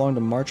and how long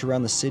to march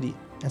around the city,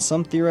 and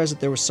some theorize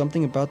that there was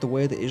something about the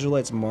way the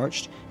Israelites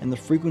marched and the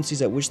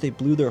frequencies at which they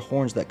blew their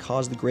horns that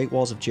caused the Great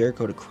Walls of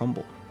Jericho to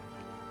crumble.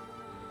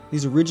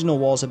 These original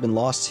walls have been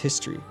lost to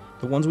history.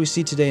 The ones we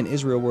see today in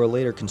Israel were a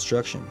later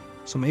construction,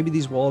 so maybe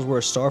these walls were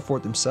a star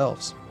fort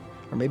themselves,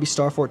 or maybe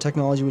star fort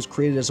technology was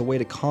created as a way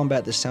to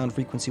combat this sound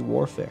frequency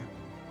warfare.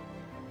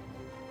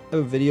 I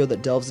have a video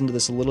that delves into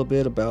this a little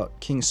bit about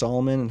King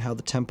Solomon and how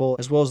the temple,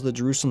 as well as the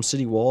Jerusalem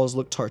city walls,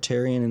 look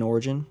Tartarian in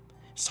origin.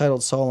 It's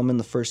titled Solomon,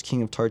 the First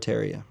King of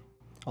Tartaria.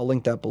 I'll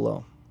link that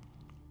below.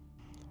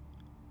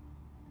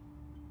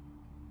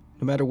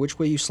 No matter which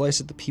way you slice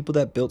it, the people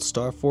that built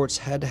star forts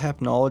had to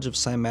have knowledge of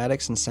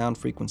cymatics and sound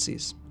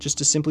frequencies, just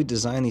to simply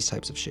design these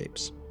types of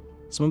shapes.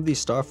 Some of these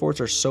star forts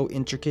are so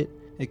intricate,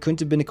 it couldn't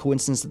have been a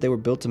coincidence that they were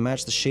built to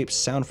match the shapes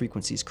sound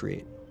frequencies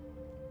create.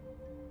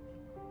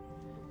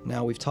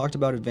 Now, we've talked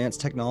about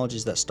advanced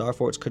technologies that star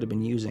forts could have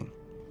been using,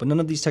 but none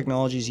of these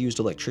technologies used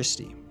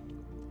electricity.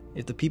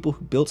 If the people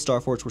who built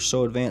star forts were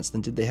so advanced,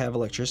 then did they have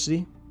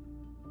electricity?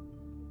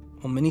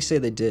 Well, many say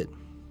they did.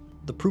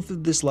 The proof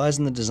of this lies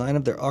in the design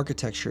of their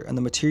architecture and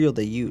the material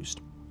they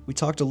used. We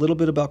talked a little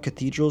bit about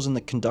cathedrals and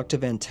the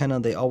conductive antenna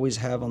they always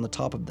have on the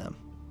top of them.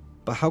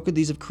 But how could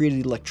these have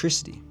created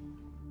electricity?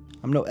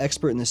 I'm no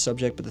expert in this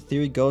subject, but the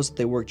theory goes that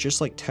they work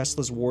just like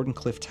Tesla's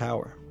Wardenclyffe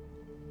Tower.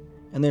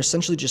 And they're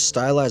essentially just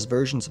stylized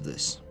versions of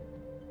this.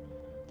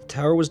 The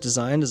tower was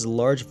designed as a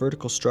large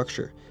vertical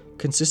structure,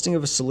 consisting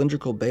of a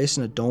cylindrical base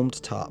and a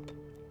domed top.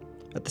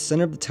 At the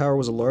center of the tower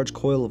was a large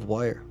coil of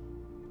wire,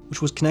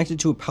 which was connected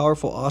to a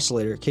powerful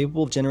oscillator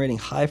capable of generating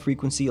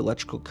high-frequency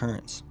electrical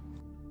currents.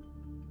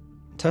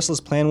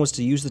 Tesla's plan was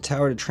to use the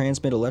tower to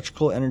transmit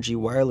electrical energy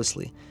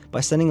wirelessly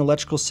by sending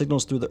electrical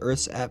signals through the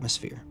Earth's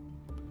atmosphere.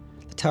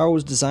 The tower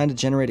was designed to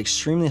generate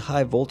extremely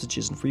high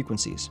voltages and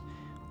frequencies,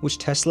 which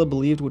Tesla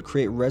believed would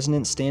create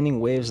resonant standing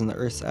waves in the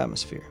Earth's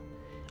atmosphere,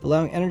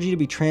 allowing energy to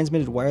be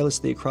transmitted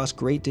wirelessly across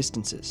great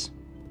distances.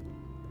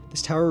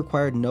 This tower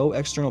required no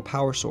external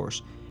power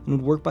source and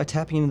would work by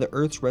tapping into the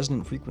Earth's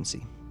resonant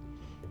frequency.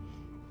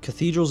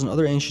 Cathedrals and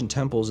other ancient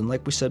temples, and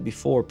like we said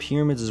before,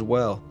 pyramids as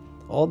well,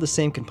 all the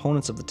same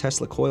components of the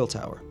Tesla coil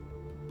tower.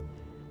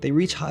 They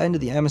reach high into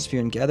the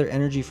atmosphere and gather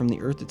energy from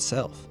the Earth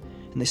itself,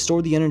 and they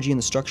store the energy in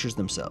the structures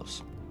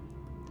themselves.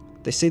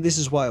 They say this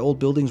is why old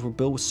buildings were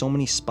built with so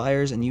many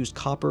spires and used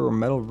copper or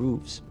metal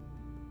roofs.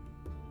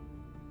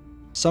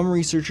 Some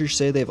researchers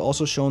say they've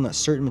also shown that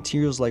certain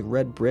materials like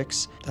red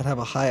bricks that have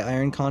a high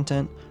iron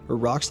content, or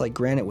rocks like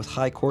granite with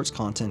high quartz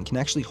content can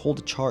actually hold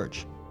a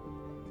charge.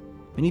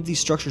 Many of these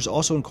structures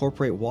also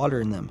incorporate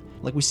water in them,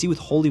 like we see with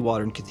holy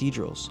water in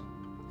cathedrals,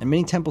 and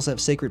many temples have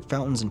sacred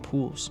fountains and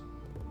pools.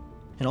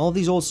 And all of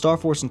these old star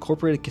forts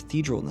incorporate a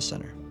cathedral in the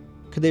center.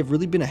 Could they have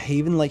really been a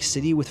haven-like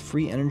city with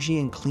free energy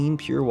and clean,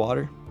 pure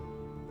water?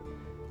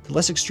 The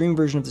less extreme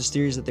version of this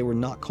theory is that they were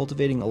not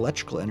cultivating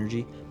electrical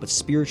energy, but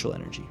spiritual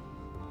energy.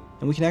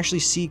 And we can actually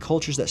see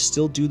cultures that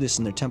still do this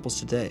in their temples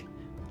today,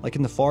 like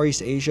in the Far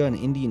East Asia and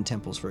Indian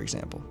temples, for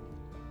example.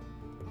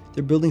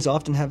 Their buildings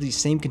often have these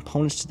same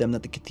components to them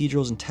that the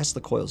cathedrals and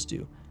Tesla coils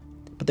do,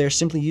 but they are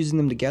simply using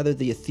them to gather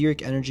the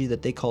etheric energy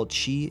that they call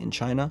chi in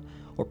China,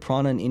 or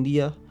prana in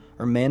India,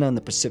 or mana in the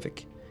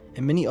Pacific,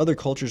 and many other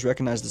cultures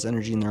recognize this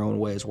energy in their own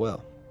way as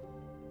well.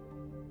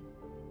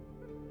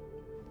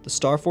 The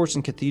star forts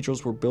and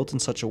cathedrals were built in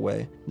such a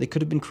way they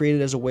could have been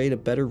created as a way to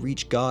better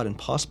reach God and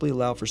possibly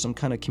allow for some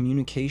kind of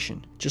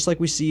communication, just like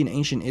we see in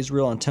ancient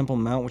Israel on Temple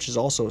Mount, which is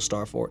also a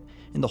star fort,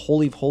 in the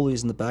Holy of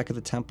Holies in the back of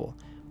the temple,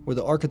 where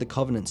the Ark of the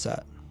Covenant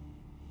sat.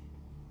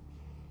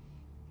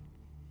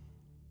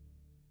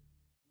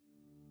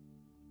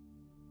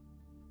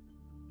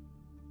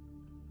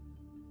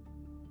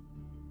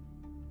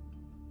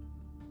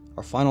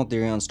 Our final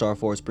theory on star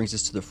forts brings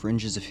us to the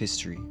fringes of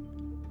history.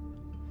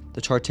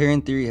 The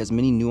Tartarian theory has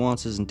many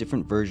nuances and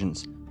different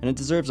versions, and it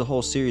deserves a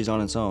whole series on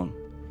its own,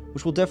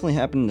 which will definitely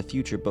happen in the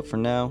future, but for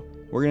now,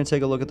 we're going to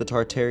take a look at the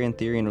Tartarian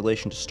theory in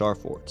relation to star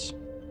forts.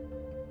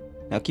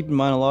 Now keep in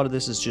mind a lot of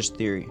this is just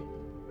theory,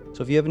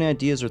 so if you have any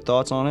ideas or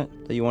thoughts on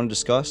it that you want to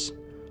discuss,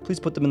 please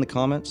put them in the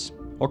comments,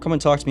 or come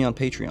and talk to me on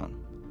Patreon.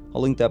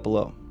 I'll link that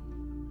below.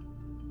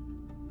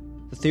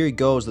 The theory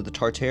goes that the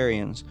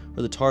Tartarians,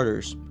 or the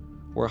Tartars,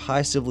 were a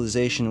high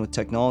civilization with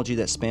technology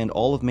that spanned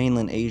all of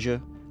mainland Asia,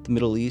 the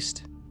Middle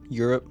East,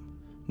 Europe,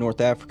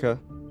 North Africa,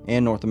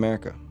 and North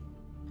America.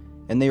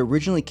 And they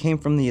originally came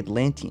from the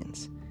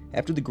Atlanteans,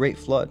 after the Great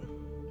Flood.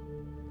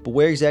 But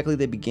where exactly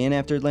they began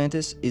after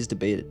Atlantis is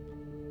debated.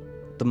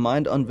 The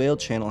Mind Unveiled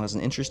channel has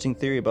an interesting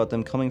theory about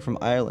them coming from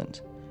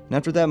Ireland, and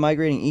after that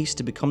migrating east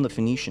to become the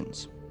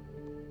Phoenicians.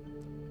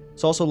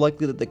 It's also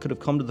likely that they could have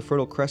come to the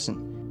Fertile Crescent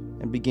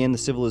and began the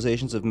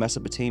civilizations of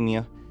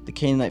Mesopotamia, the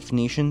Canaanite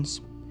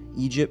Phoenicians,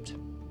 Egypt,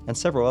 and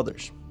several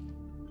others.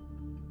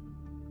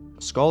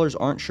 Scholars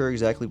aren't sure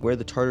exactly where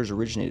the Tartars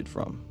originated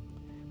from,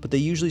 but they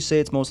usually say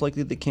it's most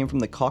likely they came from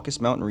the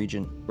Caucasus Mountain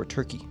region, or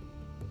Turkey.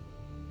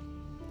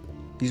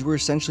 These were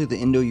essentially the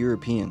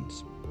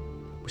Indo-Europeans.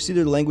 We see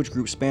their language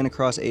group span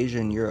across Asia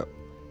and Europe,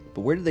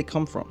 but where did they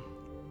come from?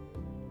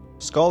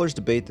 Scholars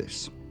debate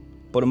this,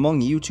 but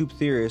among YouTube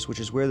theorists, which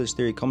is where this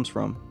theory comes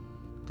from,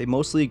 they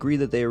mostly agree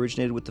that they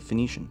originated with the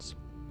Phoenicians.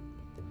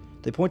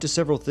 They point to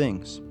several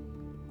things.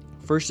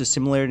 First is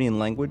similarity in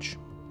language,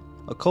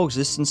 a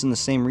coexistence in the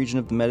same region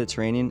of the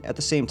Mediterranean at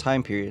the same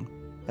time period,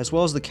 as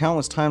well as the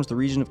countless times the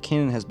region of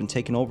Canaan has been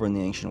taken over in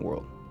the ancient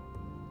world.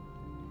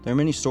 There are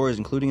many stories,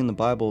 including in the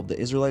Bible, of the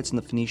Israelites and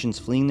the Phoenicians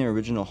fleeing their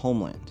original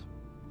homeland.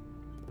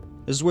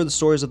 This is where the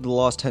stories of the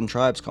lost 10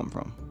 tribes come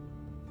from.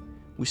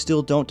 We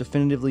still don't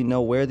definitively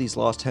know where these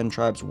lost 10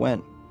 tribes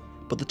went,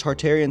 but the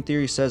Tartarian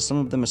theory says some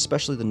of them,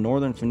 especially the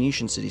northern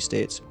Phoenician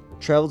city-states,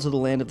 traveled to the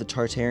land of the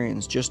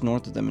Tartarians just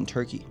north of them in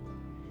Turkey,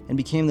 and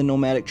became the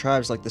nomadic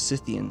tribes like the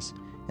Scythians,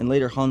 and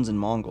later Huns and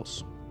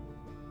Mongols.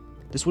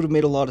 This would have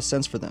made a lot of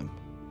sense for them,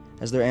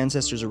 as their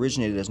ancestors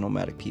originated as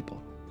nomadic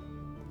people.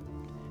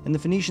 And the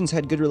Phoenicians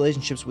had good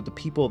relationships with the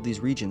people of these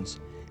regions,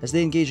 as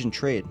they engaged in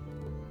trade.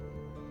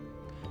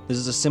 This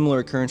is a similar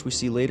occurrence we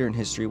see later in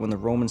history when the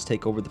Romans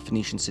take over the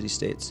Phoenician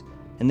city-states,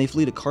 and they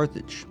flee to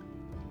Carthage.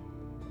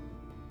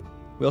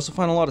 We also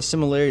find a lot of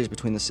similarities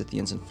between the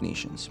Scythians and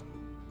Phoenicians.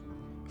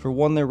 For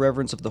one, their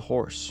reverence of the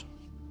horse.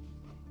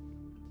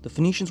 The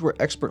Phoenicians were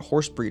expert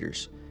horse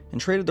breeders, and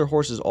traded their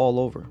horses all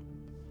over.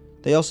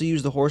 They also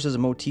used the horse as a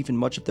motif in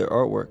much of their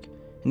artwork,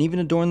 and even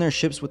adorned their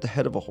ships with the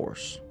head of a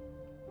horse.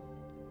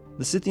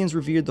 The Scythians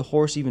revered the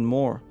horse even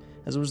more,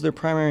 as it was their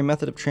primary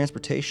method of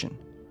transportation,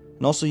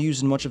 and also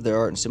used in much of their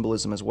art and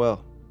symbolism as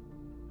well.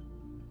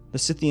 The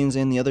Scythians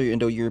and the other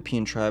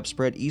Indo-European tribes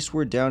spread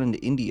eastward down into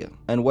India,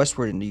 and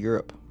westward into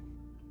Europe.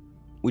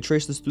 We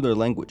trace this through their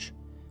language,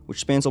 which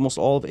spans almost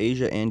all of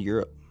Asia and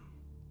Europe.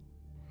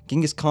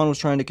 Genghis Khan was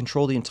trying to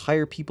control the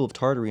entire people of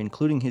Tartary,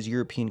 including his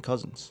European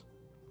cousins.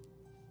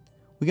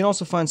 We can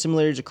also find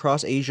similarities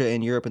across Asia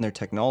and Europe in their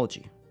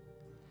technology,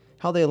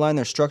 how they aligned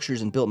their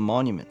structures and built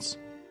monuments.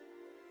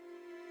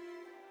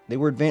 They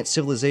were advanced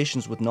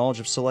civilizations with knowledge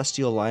of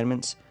celestial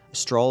alignments,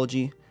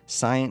 astrology,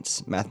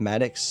 science,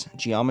 mathematics,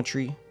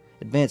 geometry,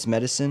 advanced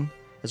medicine,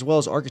 as well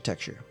as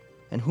architecture,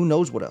 and who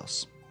knows what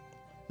else.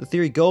 The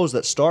theory goes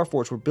that star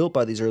forts were built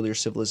by these earlier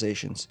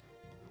civilizations,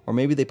 or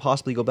maybe they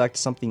possibly go back to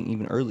something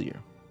even earlier.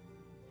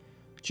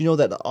 Do you know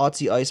that the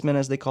Otzi Iceman,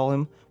 as they call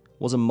him,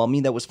 was a mummy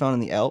that was found in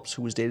the Alps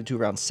who was dated to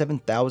around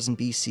 7000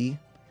 BC,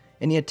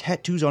 and he had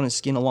tattoos on his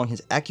skin along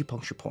his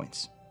acupuncture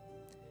points.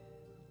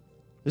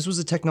 This was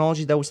a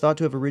technology that was thought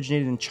to have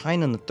originated in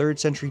China in the 3rd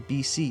century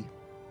BC.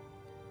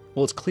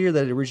 Well, it's clear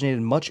that it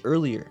originated much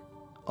earlier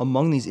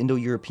among these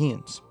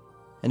Indo-Europeans,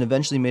 and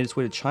eventually made its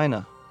way to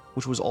China,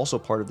 which was also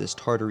part of this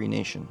Tartary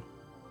nation.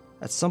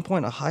 At some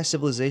point, a high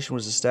civilization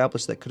was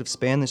established that could have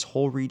spanned this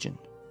whole region.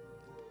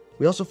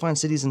 We also find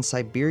cities in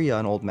Siberia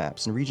on old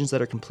maps and regions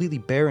that are completely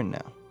barren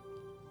now.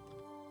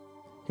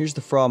 Here's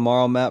the Fra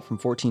Mauro map from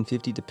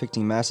 1450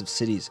 depicting massive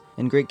cities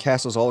and great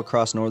castles all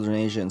across northern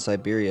Asia and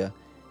Siberia,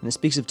 and it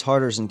speaks of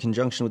Tartars in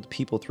conjunction with the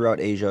people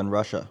throughout Asia and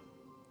Russia.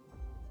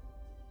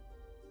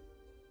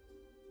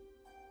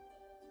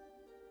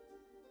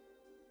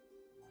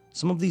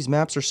 Some of these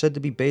maps are said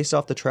to be based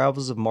off the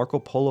travels of Marco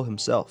Polo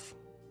himself.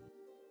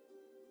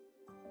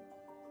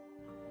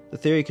 The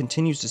theory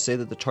continues to say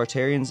that the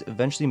Tartarians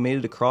eventually made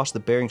it across the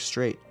Bering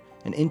Strait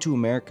and into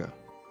America.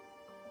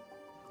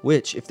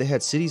 which, if they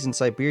had cities in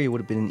Siberia,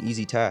 would have been an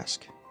easy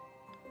task.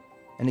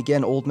 And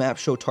again, old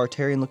maps show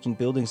Tartarian-looking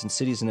buildings and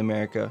cities in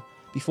America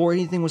before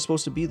anything was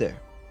supposed to be there.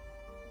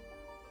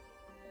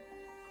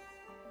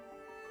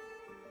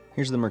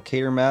 Here's the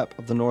Mercator map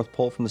of the North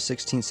Pole from the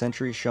 16th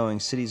century showing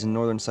cities in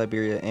northern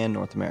Siberia and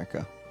North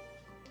America.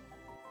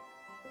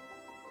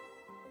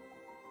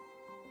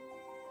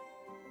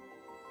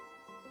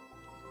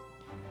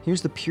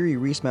 Here's the Piri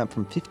Reis map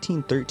from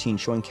 1513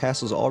 showing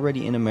castles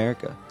already in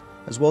America,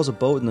 as well as a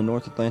boat in the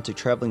North Atlantic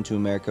traveling to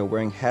America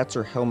wearing hats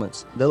or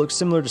helmets that look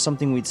similar to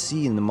something we'd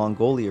see in the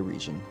Mongolia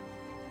region.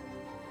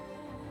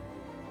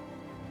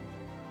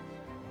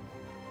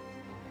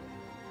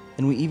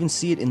 And we even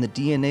see it in the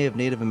DNA of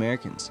Native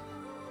Americans.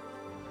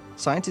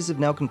 Scientists have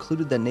now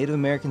concluded that Native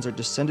Americans are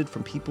descended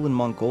from people in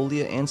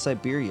Mongolia and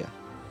Siberia.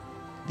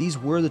 These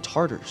were the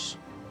Tartars.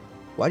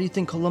 Why do you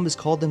think Columbus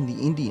called them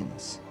the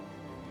Indians?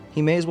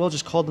 He may as well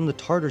just call them the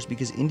Tartars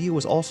because India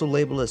was also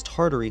labeled as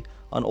Tartary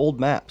on old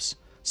maps,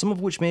 some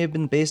of which may have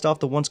been based off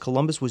the ones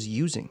Columbus was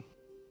using.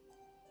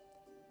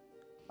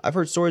 I've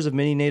heard stories of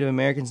many Native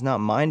Americans not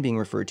mind being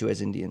referred to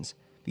as Indians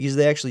because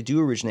they actually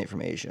do originate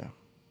from Asia.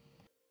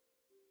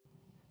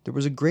 There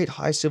was a great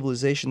high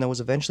civilization that was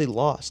eventually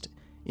lost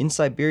in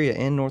Siberia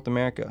and North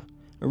America,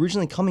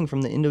 originally coming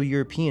from the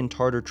Indo-European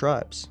Tartar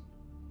tribes.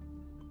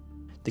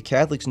 The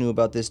Catholics knew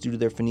about this due to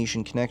their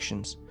Phoenician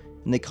connections,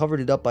 and they covered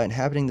it up by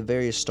inhabiting the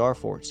various star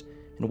forts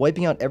and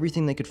wiping out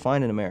everything they could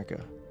find in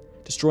America,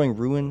 destroying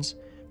ruins,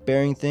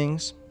 burying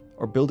things,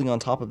 or building on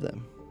top of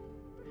them.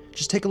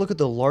 Just take a look at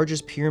the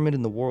largest pyramid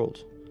in the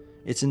world.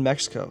 It's in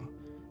Mexico,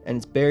 and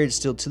it's buried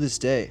still to this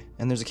day,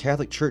 and there's a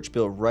Catholic church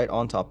built right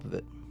on top of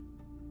it.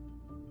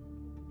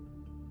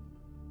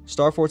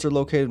 Star forts are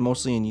located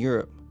mostly in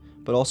Europe,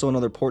 but also in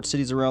other port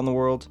cities around the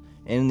world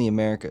and in the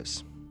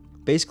Americas.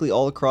 Basically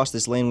all across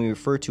this land we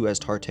refer to as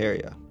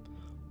Tartaria,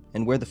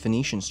 and where the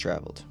Phoenicians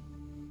traveled.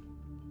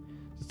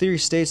 The theory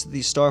states that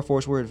these star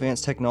forts were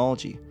advanced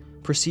technology,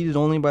 preceded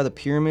only by the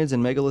pyramids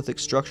and megalithic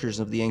structures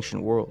of the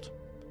ancient world,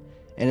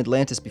 and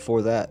Atlantis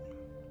before that.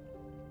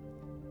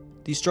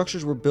 These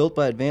structures were built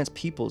by advanced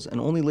peoples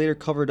and only later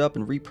covered up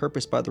and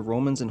repurposed by the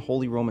Romans and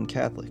Holy Roman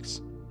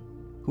Catholics,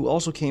 who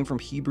also came from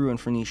Hebrew and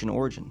Phoenician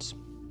origins.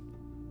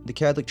 The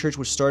Catholic Church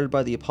was started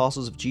by the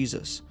apostles of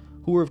Jesus,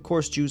 who were of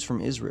course Jews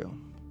from Israel.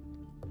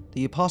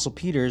 The Apostle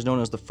Peter is known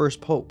as the first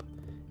pope,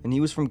 and he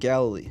was from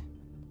Galilee,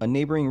 a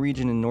neighboring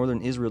region in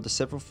northern Israel to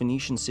several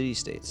Phoenician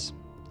city-states.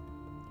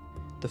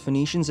 The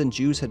Phoenicians and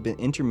Jews had been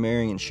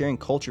intermarrying and sharing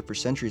culture for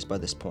centuries by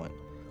this point,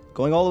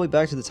 going all the way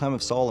back to the time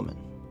of Solomon.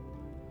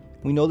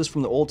 We know this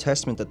from the Old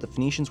Testament that the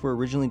Phoenicians were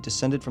originally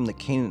descended from the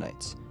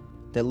Canaanites,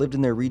 that lived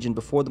in their region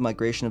before the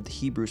migration of the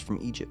Hebrews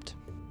from Egypt.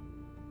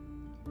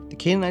 The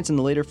Canaanites and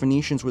the later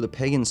Phoenicians were the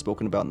pagans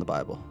spoken about in the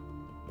Bible,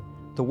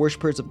 the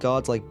worshippers of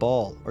gods like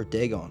Baal or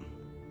Dagon.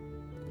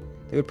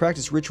 They would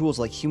practice rituals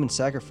like human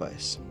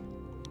sacrifice.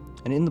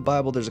 And in the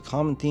Bible there's a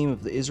common theme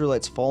of the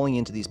Israelites falling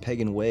into these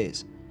pagan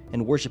ways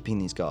and worshipping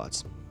these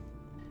gods.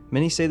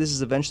 Many say this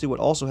is eventually what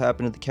also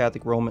happened to the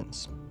Catholic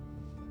Romans,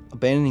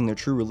 abandoning their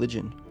true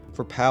religion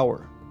for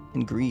power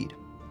and greed,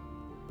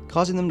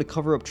 causing them to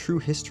cover up true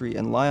history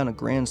and lie on a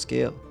grand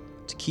scale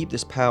to keep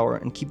this power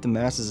and keep the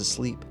masses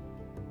asleep.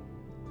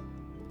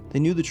 They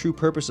knew the true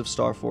purpose of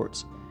star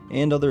forts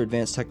and other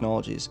advanced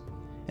technologies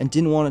and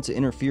didn't want it to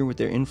interfere with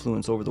their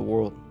influence over the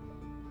world.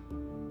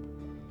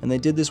 And they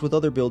did this with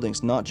other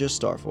buildings, not just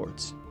star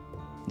forts.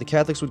 The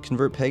Catholics would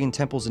convert pagan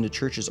temples into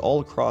churches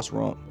all across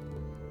Rome.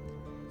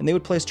 And they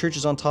would place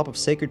churches on top of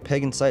sacred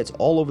pagan sites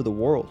all over the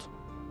world.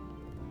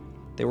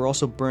 They were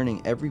also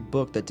burning every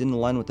book that didn't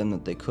align with them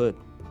that they could.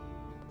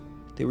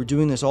 They were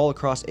doing this all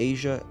across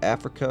Asia,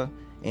 Africa,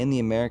 and the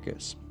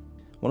Americas.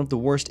 One of the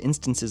worst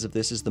instances of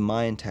this is the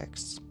Mayan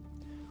texts.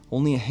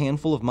 Only a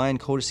handful of Mayan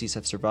codices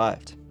have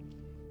survived.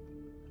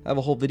 I have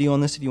a whole video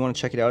on this if you want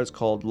to check it out. It's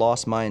called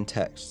Lost Mayan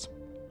Texts.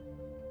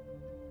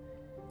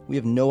 We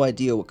have no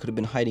idea what could have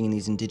been hiding in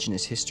these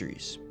indigenous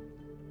histories.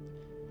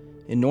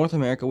 In North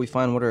America, we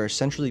find what are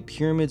essentially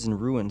pyramids and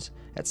ruins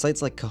at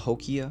sites like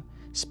Cahokia,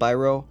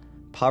 Spiro,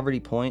 Poverty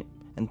Point,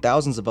 and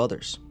thousands of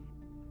others.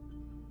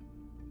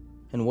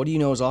 And what do you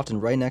know is often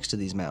right next to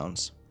these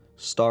mounds?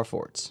 Star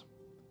forts.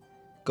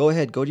 Go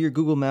ahead, go to your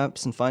Google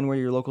Maps and find where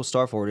your local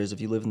star fort is if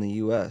you live in the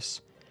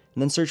US,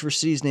 and then search for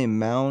cities named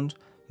Mound,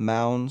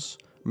 Mounds,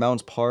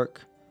 Mounds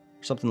Park,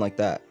 or something like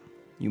that.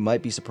 You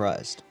might be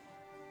surprised,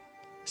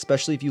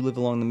 especially if you live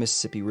along the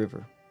Mississippi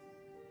River.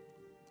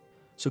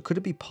 So could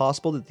it be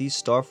possible that these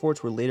star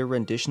forts were later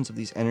renditions of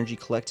these energy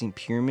collecting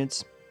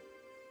pyramids?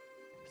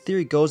 The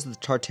theory goes that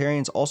the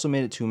Tartarians also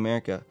made it to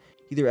America,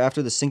 either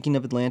after the sinking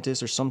of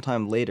Atlantis or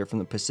sometime later from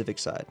the Pacific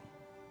side.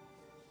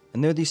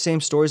 And there are these same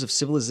stories of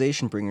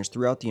civilization bringers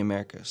throughout the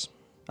Americas.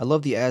 I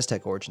love the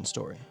Aztec origin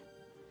story.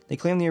 They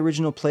claim the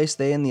original place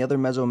they and the other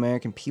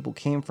Mesoamerican people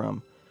came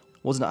from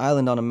was an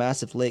island on a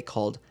massive lake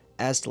called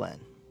Aztlan,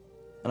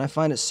 and I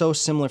find it so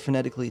similar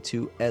phonetically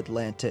to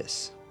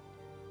Atlantis.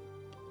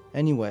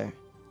 Anyway,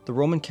 the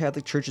Roman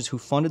Catholic churches who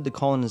funded the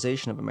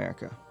colonization of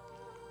America.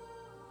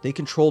 They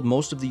controlled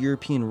most of the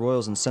European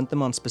royals and sent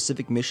them on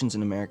specific missions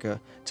in America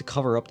to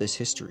cover up this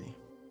history.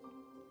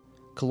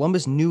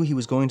 Columbus knew he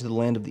was going to the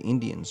land of the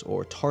Indians,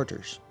 or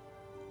Tartars.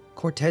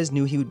 Cortez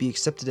knew he would be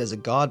accepted as a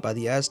god by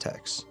the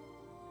Aztecs.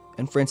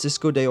 And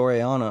Francisco de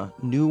Orellana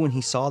knew when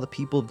he saw the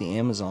people of the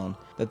Amazon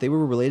that they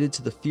were related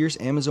to the fierce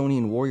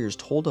Amazonian warriors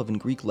told of in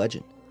Greek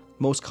legend,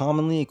 most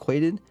commonly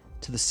equated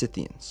to the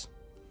Scythians.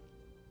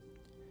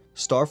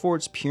 Star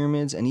forts,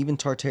 pyramids, and even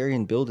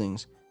Tartarian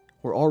buildings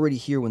were already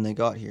here when they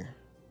got here,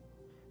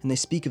 and they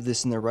speak of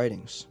this in their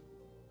writings.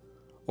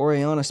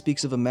 Orellana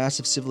speaks of a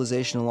massive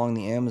civilization along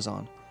the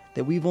Amazon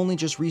that we've only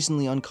just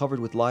recently uncovered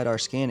with LiDAR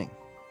scanning.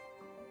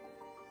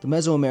 The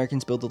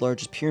Mesoamericans built the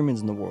largest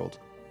pyramids in the world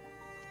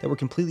that were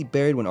completely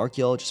buried when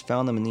archaeologists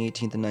found them in the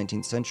 18th and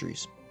 19th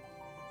centuries.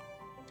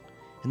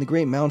 And the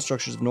great mound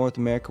structures of North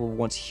America were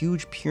once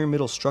huge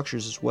pyramidal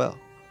structures as well.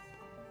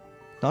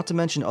 Not to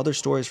mention other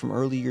stories from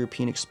early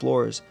European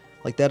explorers,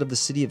 like that of the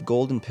city of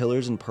golden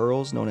pillars and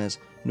pearls known as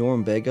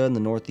Norumbega in the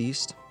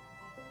northeast,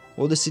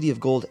 or the city of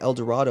gold El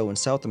Dorado in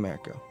South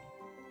America.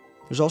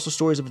 There's also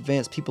stories of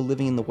advanced people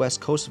living in the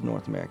west coast of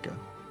North America.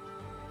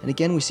 And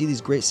again, we see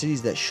these great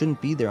cities that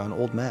shouldn't be there on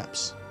old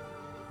maps.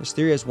 This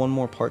theory has one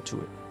more part to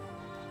it: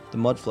 the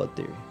mudflood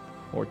theory,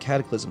 or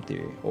cataclysm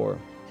theory, or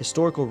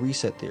historical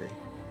reset theory.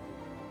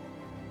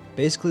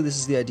 Basically, this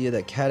is the idea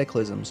that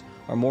cataclysms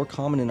are more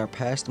common in our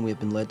past than we have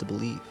been led to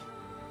believe.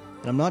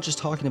 And I'm not just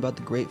talking about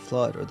the Great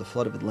Flood or the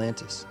Flood of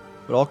Atlantis,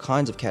 but all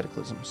kinds of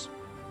cataclysms.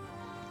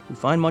 We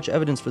find much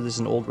evidence for this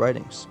in old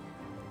writings.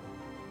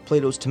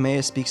 Plato's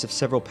Timaeus speaks of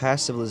several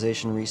past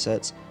civilization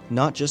resets,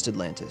 not just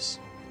Atlantis.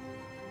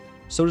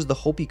 So does the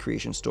Hopi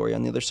creation story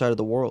on the other side of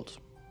the world.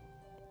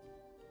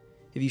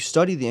 If you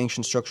study the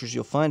ancient structures,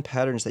 you'll find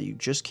patterns that you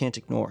just can't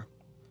ignore.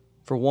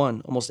 For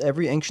one, almost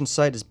every ancient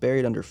site is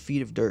buried under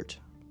feet of dirt.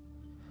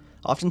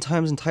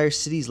 Oftentimes, entire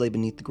cities lay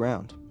beneath the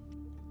ground.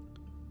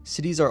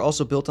 Cities are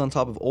also built on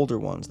top of older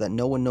ones that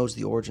no one knows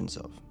the origins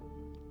of.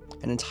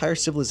 And entire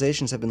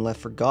civilizations have been left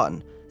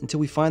forgotten until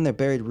we find their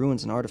buried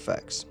ruins and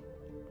artifacts.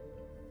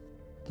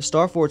 The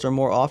star forts are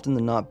more often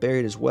than not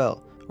buried as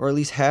well, or at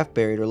least half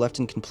buried or left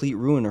in complete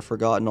ruin or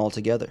forgotten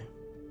altogether.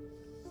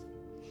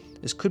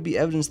 This could be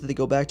evidence that they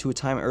go back to a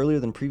time earlier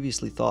than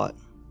previously thought.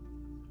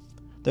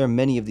 There are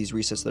many of these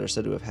resets that are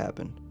said to have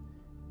happened,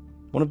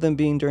 one of them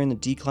being during the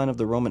decline of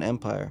the Roman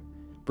Empire,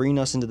 bringing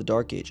us into the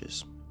Dark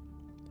Ages.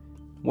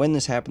 When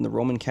this happened, the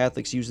Roman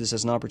Catholics used this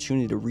as an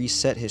opportunity to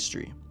reset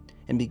history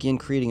and begin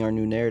creating our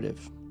new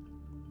narrative.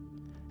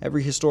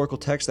 Every historical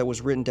text that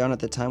was written down at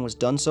the time was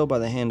done so by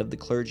the hand of the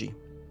clergy.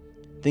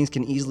 Things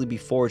can easily be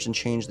forged and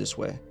changed this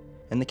way,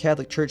 and the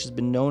Catholic Church has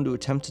been known to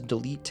attempt to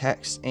delete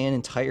texts and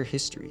entire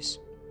histories.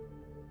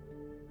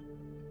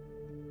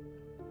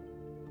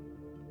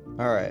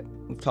 Alright,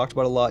 we've talked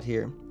about a lot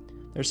here.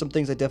 There's some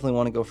things I definitely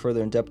want to go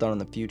further in depth on in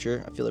the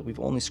future. I feel like we've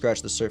only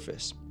scratched the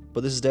surface,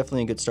 but this is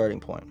definitely a good starting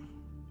point.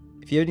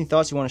 If you have any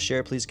thoughts you want to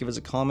share, please give us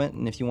a comment,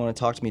 and if you want to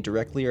talk to me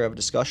directly or have a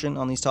discussion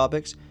on these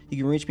topics, you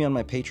can reach me on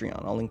my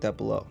Patreon. I'll link that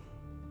below.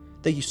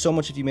 Thank you so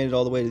much if you made it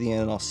all the way to the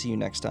end, and I'll see you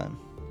next time.